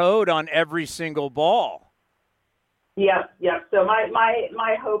is a code on every single ball. Yep. So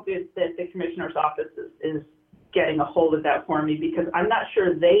my hope is that the commissioner's office is getting a hold of that for me, because I'm not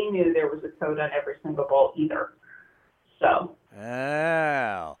sure they knew there was a code on every single ball either. So.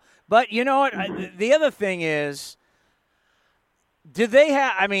 Oh. But you know what? The other thing is, do they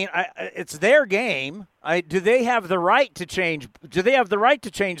have? I mean, it's their game. Do they have the right to change? Do they have the right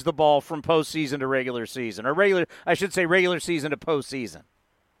to change the ball from postseason to regular season, or regular season to postseason?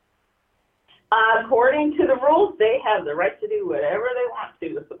 According to the rules, they have the right to do whatever they want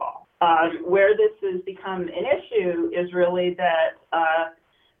to with the ball. Where this has become an issue is really that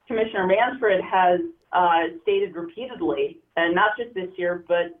Commissioner Manfred has stated repeatedly, and not just this year,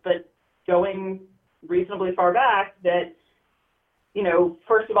 but going reasonably far back, that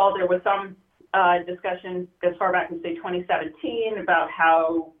first of all, there was some discussion as far back as, say, 2017 about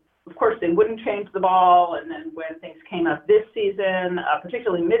how, of course, they wouldn't change the ball. And then when things came up this season,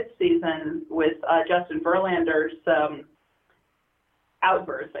 particularly mid-season with Justin Verlander's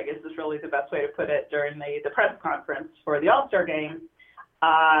outburst, I guess is really the best way to put it, during the press conference for the All-Star game,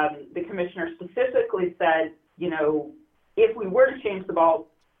 the commissioner specifically said, if we were to change the ball,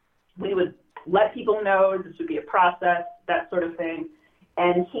 we would let people know, this would be a process, that sort of thing.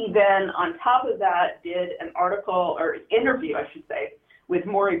 And he then, on top of that, did an article, or interview, I should say, with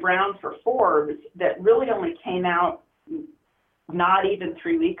Maury Brown for Forbes that really only came out not even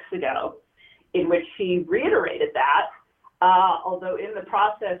 3 weeks ago, in which he reiterated that. Although in the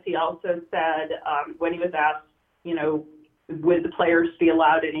process, he also said, when he was asked, would the players be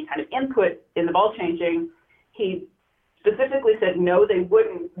allowed any kind of input in the ball changing, he specifically said no, they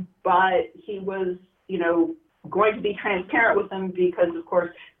wouldn't, but he was, going to be transparent with them because, of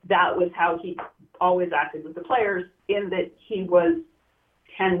course, that was how he always acted with the players, in that he was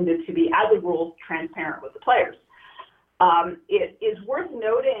tended to be, as a rule, transparent with the players. It is worth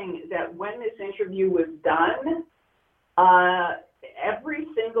noting that when this interview was done, every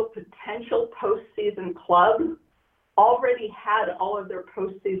single potential postseason club already had all of their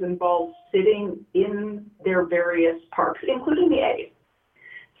postseason balls sitting in their various parks, including the A's.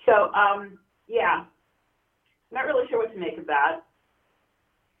 So, not really sure what to make of that.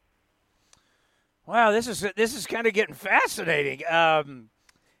 Wow, this is kind of getting fascinating.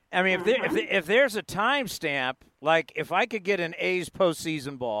 If there's a timestamp, like if I could get an A's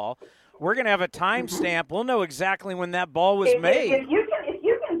postseason ball, we're going to have a timestamp. We'll know exactly when that ball was made. If you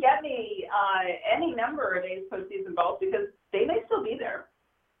can get me any number of A's postseason balls, because they may still be there.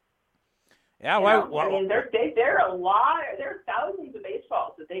 Yeah, there are a lot. There are thousands of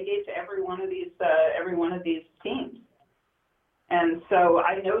baseballs that they gave to every one of these teams, and so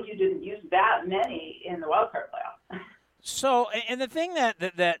I know you didn't use that many in the wild card playoff. So, and the thing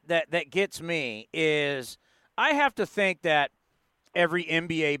that gets me is I have to think that every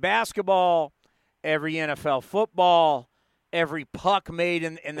NBA basketball, every NFL football, every puck made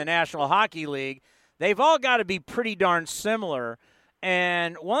in the National Hockey League, they've all got to be pretty darn similar.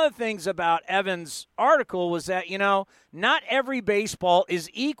 And one of the things about Evan's article was that, not every baseball is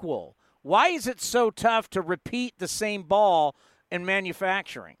equal. Why is it so tough to repeat the same ball in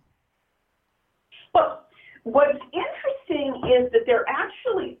manufacturing? Well, what's interesting is that there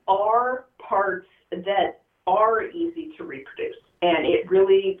actually are parts that are easy to reproduce. And it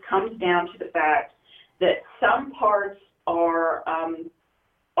really comes down to the fact that some parts are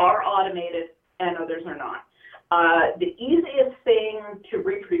automated and others are not. The easiest thing to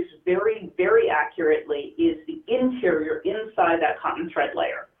reproduce very, very accurately is the interior inside that cotton thread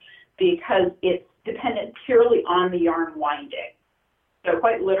layer, because it's dependent purely on the yarn winding. So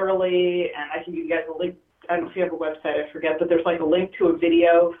quite literally, and I can give you guys a link. I don't know if you have a website, I forget, but there's like a link to a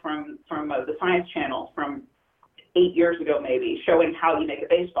video from the Science Channel from 8 years ago maybe, showing how you make a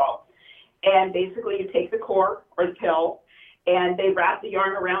baseball. And basically you take the core or the pill, and they wrap the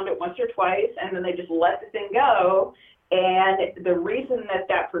yarn around it once or twice, and then they just let the thing go. And the reason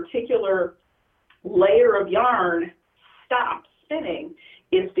that particular layer of yarn stops spinning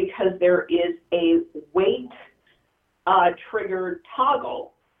is because there is a weight triggered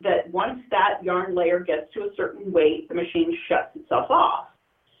toggle that once that yarn layer gets to a certain weight, the machine shuts itself off.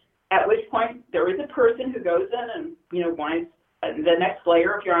 At which point there is a person who goes in and, winds the next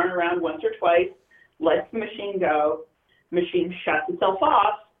layer of yarn around once or twice, lets the machine go, machine shuts itself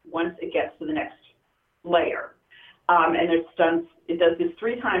off once it gets to the next layer. And it does this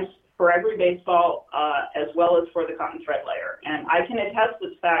 3 times for every baseball, as well as for the cotton thread layer. And I can attest to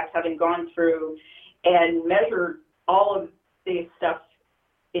this fact, having gone through and measured all of this stuff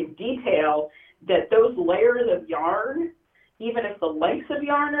in detail, that those layers of yarn, even if the lengths of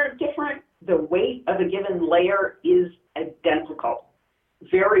yarn are different, the weight of a given layer is identical.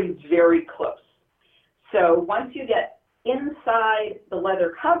 Very, very close. So once you get inside the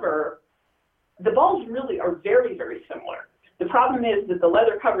leather cover, the balls really are very, very similar. The problem is that the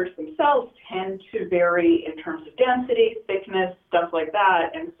leather covers themselves tend to vary in terms of density, thickness, stuff like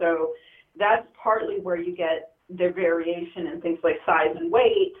that. And so that's partly where you get the variation in things like size and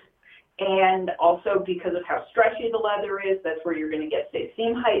weight. And also because of how stretchy the leather is, that's where you're going to get, say,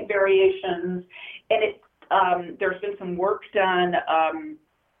 seam height variations. And there's been some work done.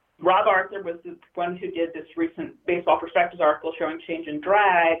 Rob Arthur was the one who did this recent Baseball Perspectives article showing change in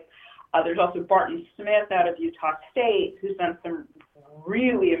drag. There's also Barton Smith out of Utah State, who's done some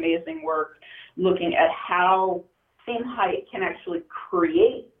really amazing work looking at how seam height can actually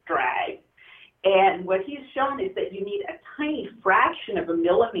create drag. And what he's shown is that you need a tiny fraction of a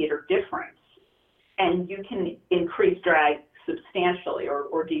millimeter difference, and you can increase drag substantially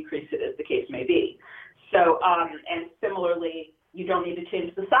or decrease it, as the case may be. So, and similarly, you don't need to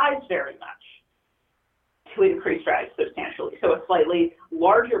change the size very much to increase drag substantially. So a slightly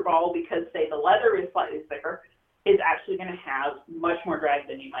larger ball, because, say, the leather is slightly thicker, is actually going to have much more drag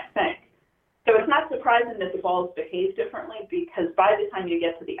than you might think. So it's not surprising that the balls behave differently, because by the time you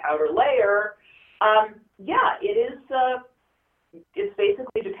get to the outer layer, it's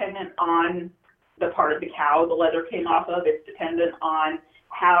basically dependent on the part of the cow the leather came off of. It's dependent on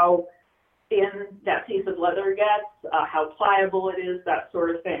how thin that piece of leather gets, how pliable it is, that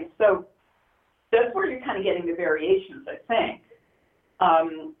sort of thing. So that's where you're kind of getting the variations, I think.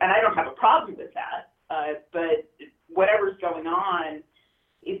 And I don't have a problem with that, but whatever's going on,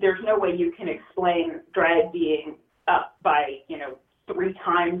 there's no way you can explain drag being up by, 3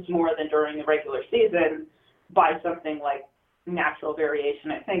 times more than during the regular season by something like natural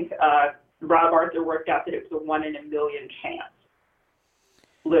variation. I think Rob Arthur worked out that it was a 1 in a million chance,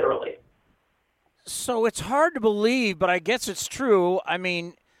 literally. So it's hard to believe, but I guess it's true. I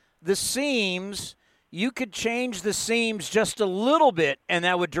mean, the seams, you could change the seams just a little bit, and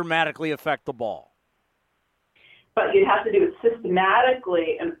that would dramatically affect the ball. But you'd have to do it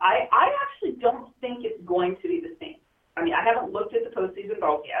systematically, and I actually don't think it's going to be the same. I mean, I haven't looked at the postseason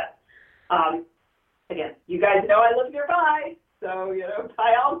balls yet. Again, you guys know I live nearby, so,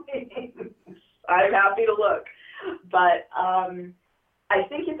 by all means, I'm happy to look. But I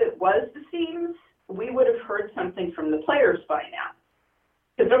think if it was the seams, we would have heard something from the players by now.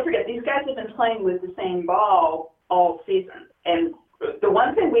 Because don't forget, these guys have been playing with the same ball all season. And the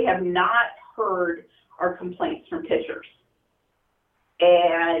one thing we have not heard are complaints from pitchers.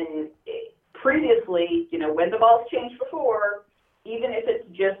 And previously, when the ball's changed before, even if it's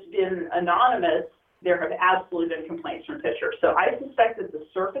just been anonymous, there have absolutely been complaints from pitchers. So I suspect that the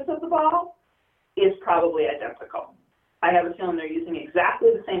surface of the ball is probably identical. I have a feeling they're using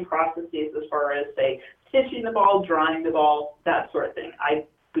exactly the same processes as far as, say, stitching the ball, drying the ball, that sort of thing. I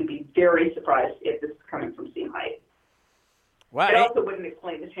would be very surprised if this is coming from seam height. Wow. It also wouldn't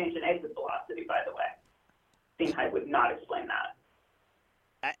explain the change in exit velocity, by the way. Seam height would not explain that.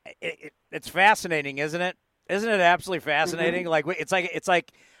 It's fascinating, isn't it? Isn't it absolutely fascinating? Mm-hmm. It's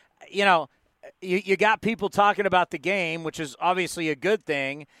like, you got people talking about the game, which is obviously a good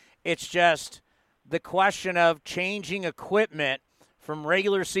thing. It's just the question of changing equipment from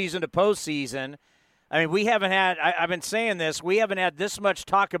regular season to postseason. I mean, we haven't had, I've been saying this, we haven't had this much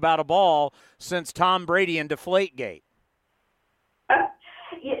talk about a ball since Tom Brady and Deflategate.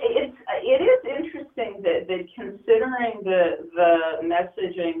 It is interesting that considering the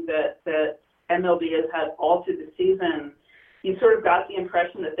messaging that MLB has had all through the season, you sort of got the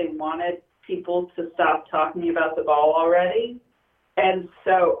impression that they wanted people to stop talking about the ball already. And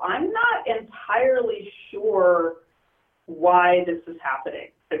so I'm not entirely sure why this is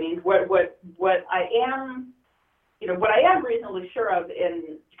happening. I mean, what I am, what I am reasonably sure of,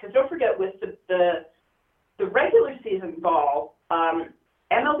 because don't forget with the regular season ball,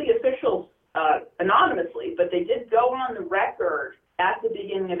 MLB officials anonymously, but they did go on the record at the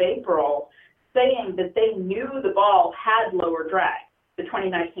beginning of April saying that they knew the ball had lower drag, the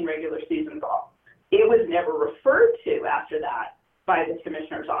 2019 regular season ball. It was never referred to after that by the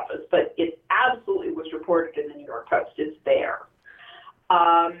commissioner's office, but it absolutely was reported in the New York Post. It's there.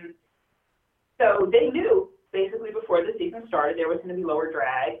 So they knew basically before the season started there was going to be lower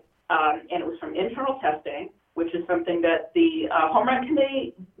drag, and it was from internal testing, which is something that the Home Run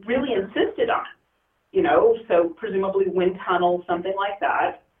Committee really insisted on, so presumably wind tunnels, something like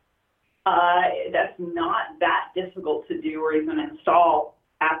that. That's not that difficult to do or even install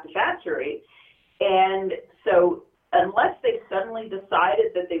at the factory. And so unless they suddenly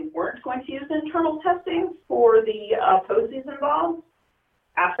decided that they weren't going to use internal testing for the postseason balls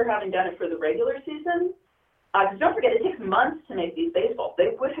after having done it for the regular season, because don't forget, it takes months to make these baseballs.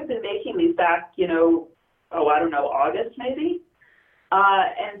 They would have been making these back, August maybe.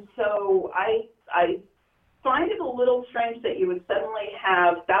 And so I find it a little strange that you would suddenly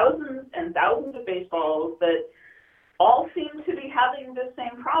have thousands and thousands of baseballs that all seem to be having the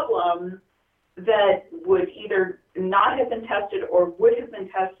same problem that would either not have been tested or would have been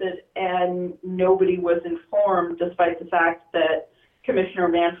tested, and nobody was informed, despite the fact that Commissioner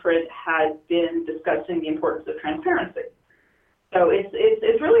Manfred had been discussing the importance of transparency. So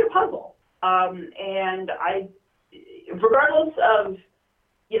it's really a puzzle. And regardless of,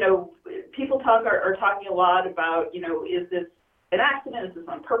 people are talking a lot about, is this an accident? Is this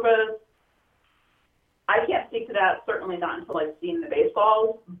on purpose? I can't speak to that, certainly not until I've seen the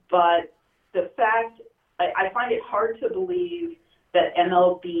baseballs, but the fact, I find it hard to believe that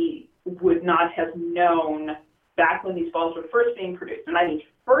MLB would not have known back when these balls were first being produced, and I mean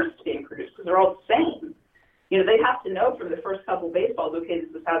first being produced because they're all the same. They have to know from the first couple of baseballs, okay, this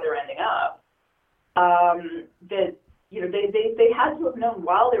is how they're ending up. That, they had to have known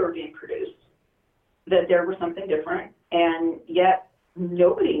while they were being produced that there was something different, and yet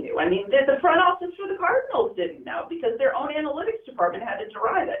Nobody knew. I mean, the front office for the Cardinals didn't know because their own analytics department had to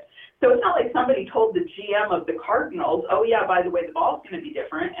derive it. So it's not like somebody told the GM of the Cardinals, oh, yeah, by the way, the ball's going to be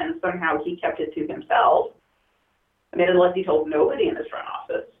different, and somehow he kept it to himself. I mean, unless he told nobody in his front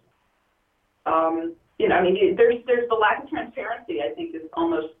office. I mean, there's the lack of transparency, I think, is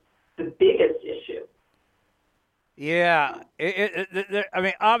almost the biggest issue. Yeah. I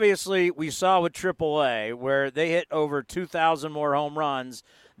mean, obviously, we saw with AAA where they hit over 2,000 more home runs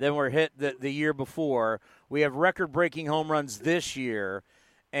than were hit the year before. We have record-breaking home runs this year.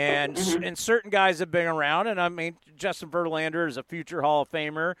 And certain guys have been around. And, I mean, Justin Verlander is a future Hall of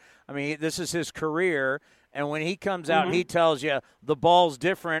Famer. I mean, this is his career. And when he comes out and he tells you the ball's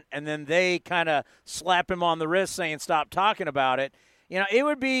different, and then they kind of slap him on the wrist saying stop talking about it, it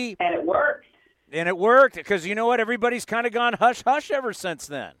would be – And it worked. And it worked because you know what? Everybody's kind of gone hush-hush ever since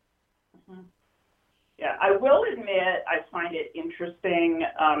then. Yeah, I will admit I find it interesting.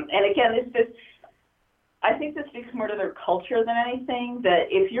 And, again, I think this speaks more to their culture than anything, that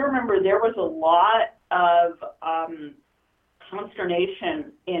if you remember, there was a lot of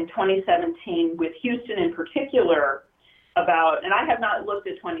consternation in 2017 with Houston in particular about, and I have not looked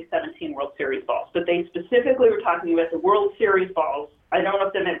at 2017 World Series balls, but they specifically were talking about the World Series balls. I don't know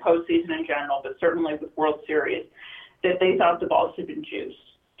if they meant postseason in general, but certainly with World Series, that they thought the balls had been juiced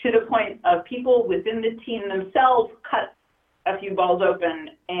to the point of people within the team themselves cut a few balls open,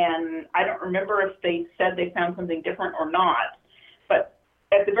 and I don't remember if they said they found something different or not, but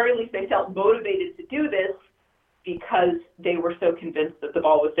at the very least they felt motivated to do this because they were so convinced that the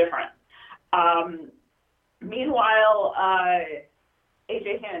ball was different. Meanwhile,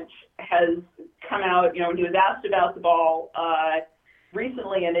 A.J. Hinch has come out, when he was asked about the ball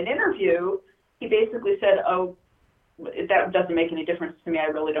recently in an interview, he basically said, oh, that doesn't make any difference to me. I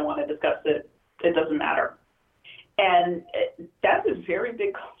really don't want to discuss it. It doesn't matter. And that's a very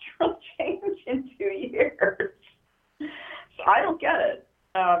big cultural change in 2 years. So I don't get it.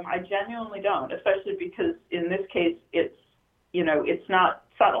 I genuinely don't, especially because in this case, it's not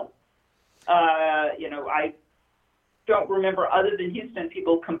subtle. I don't remember, other than Houston,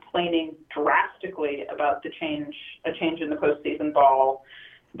 people complaining drastically about a change in the postseason ball.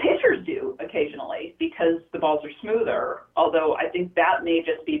 Pitchers do occasionally because the balls are smoother, although I think that may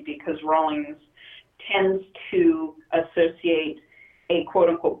just be because Rawlings tends to associate a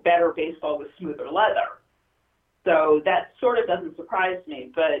quote-unquote better baseball with smoother leather. So that sort of doesn't surprise me,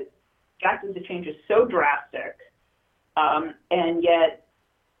 but the fact that the change is so drastic, and yet,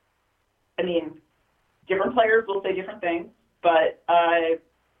 I mean, different players will say different things, but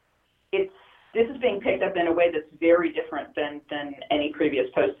this is being picked up in a way that's very different than any previous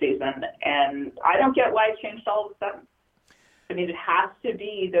postseason, and I don't get why it changed all of a sudden. I mean, it has to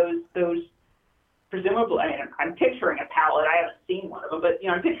be those presumably, I mean, I'm picturing a palette. I haven't seen one of them, but,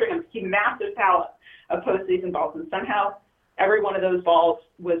 I'm picturing a massive palette of postseason balls, and somehow every one of those balls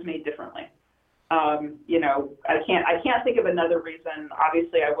was made differently. I can't think of another reason.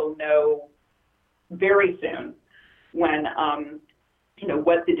 Obviously, I will know very soon when,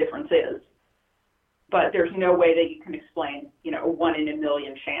 what the difference is. But there's no way that you can explain, a 1 in a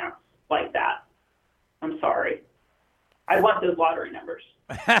million chance like that. I'm sorry. I want those lottery numbers.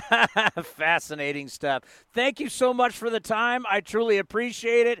 Fascinating stuff. Thank you so much for the time. I truly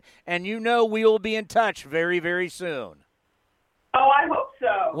appreciate it. And we will be in touch very, very soon. Oh, I hope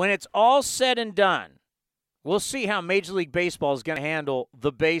so. When it's all said and done, we'll see how Major League Baseball is going to handle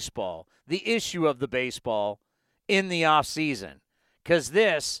the baseball, the issue of the baseball in the offseason, because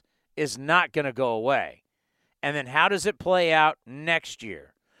this is not going to go away. And then how does it play out next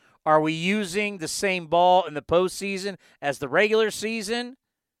year? Are we using the same ball in the postseason as the regular season?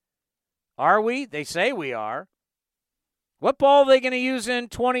 Are we? They say we are. What ball are they going to use in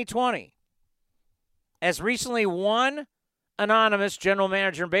 2020? As recently, one anonymous general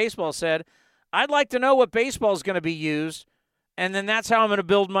manager in baseball said, I'd like to know what baseball is going to be used, and then that's how I'm going to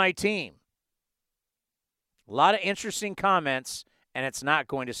build my team. A lot of interesting comments, and it's not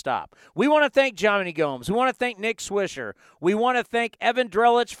going to stop. We want to thank Johnny Gomes. We want to thank Nick Swisher. We want to thank Evan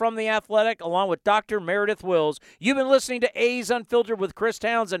Drellich from The Athletic, along with Dr. Meredith Wills. You've been listening to A's Unfiltered with Chris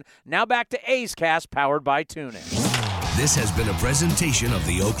Townsend. Now back to A's Cast, powered by TuneIn. This has been a presentation of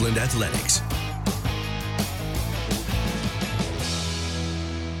the Oakland Athletics.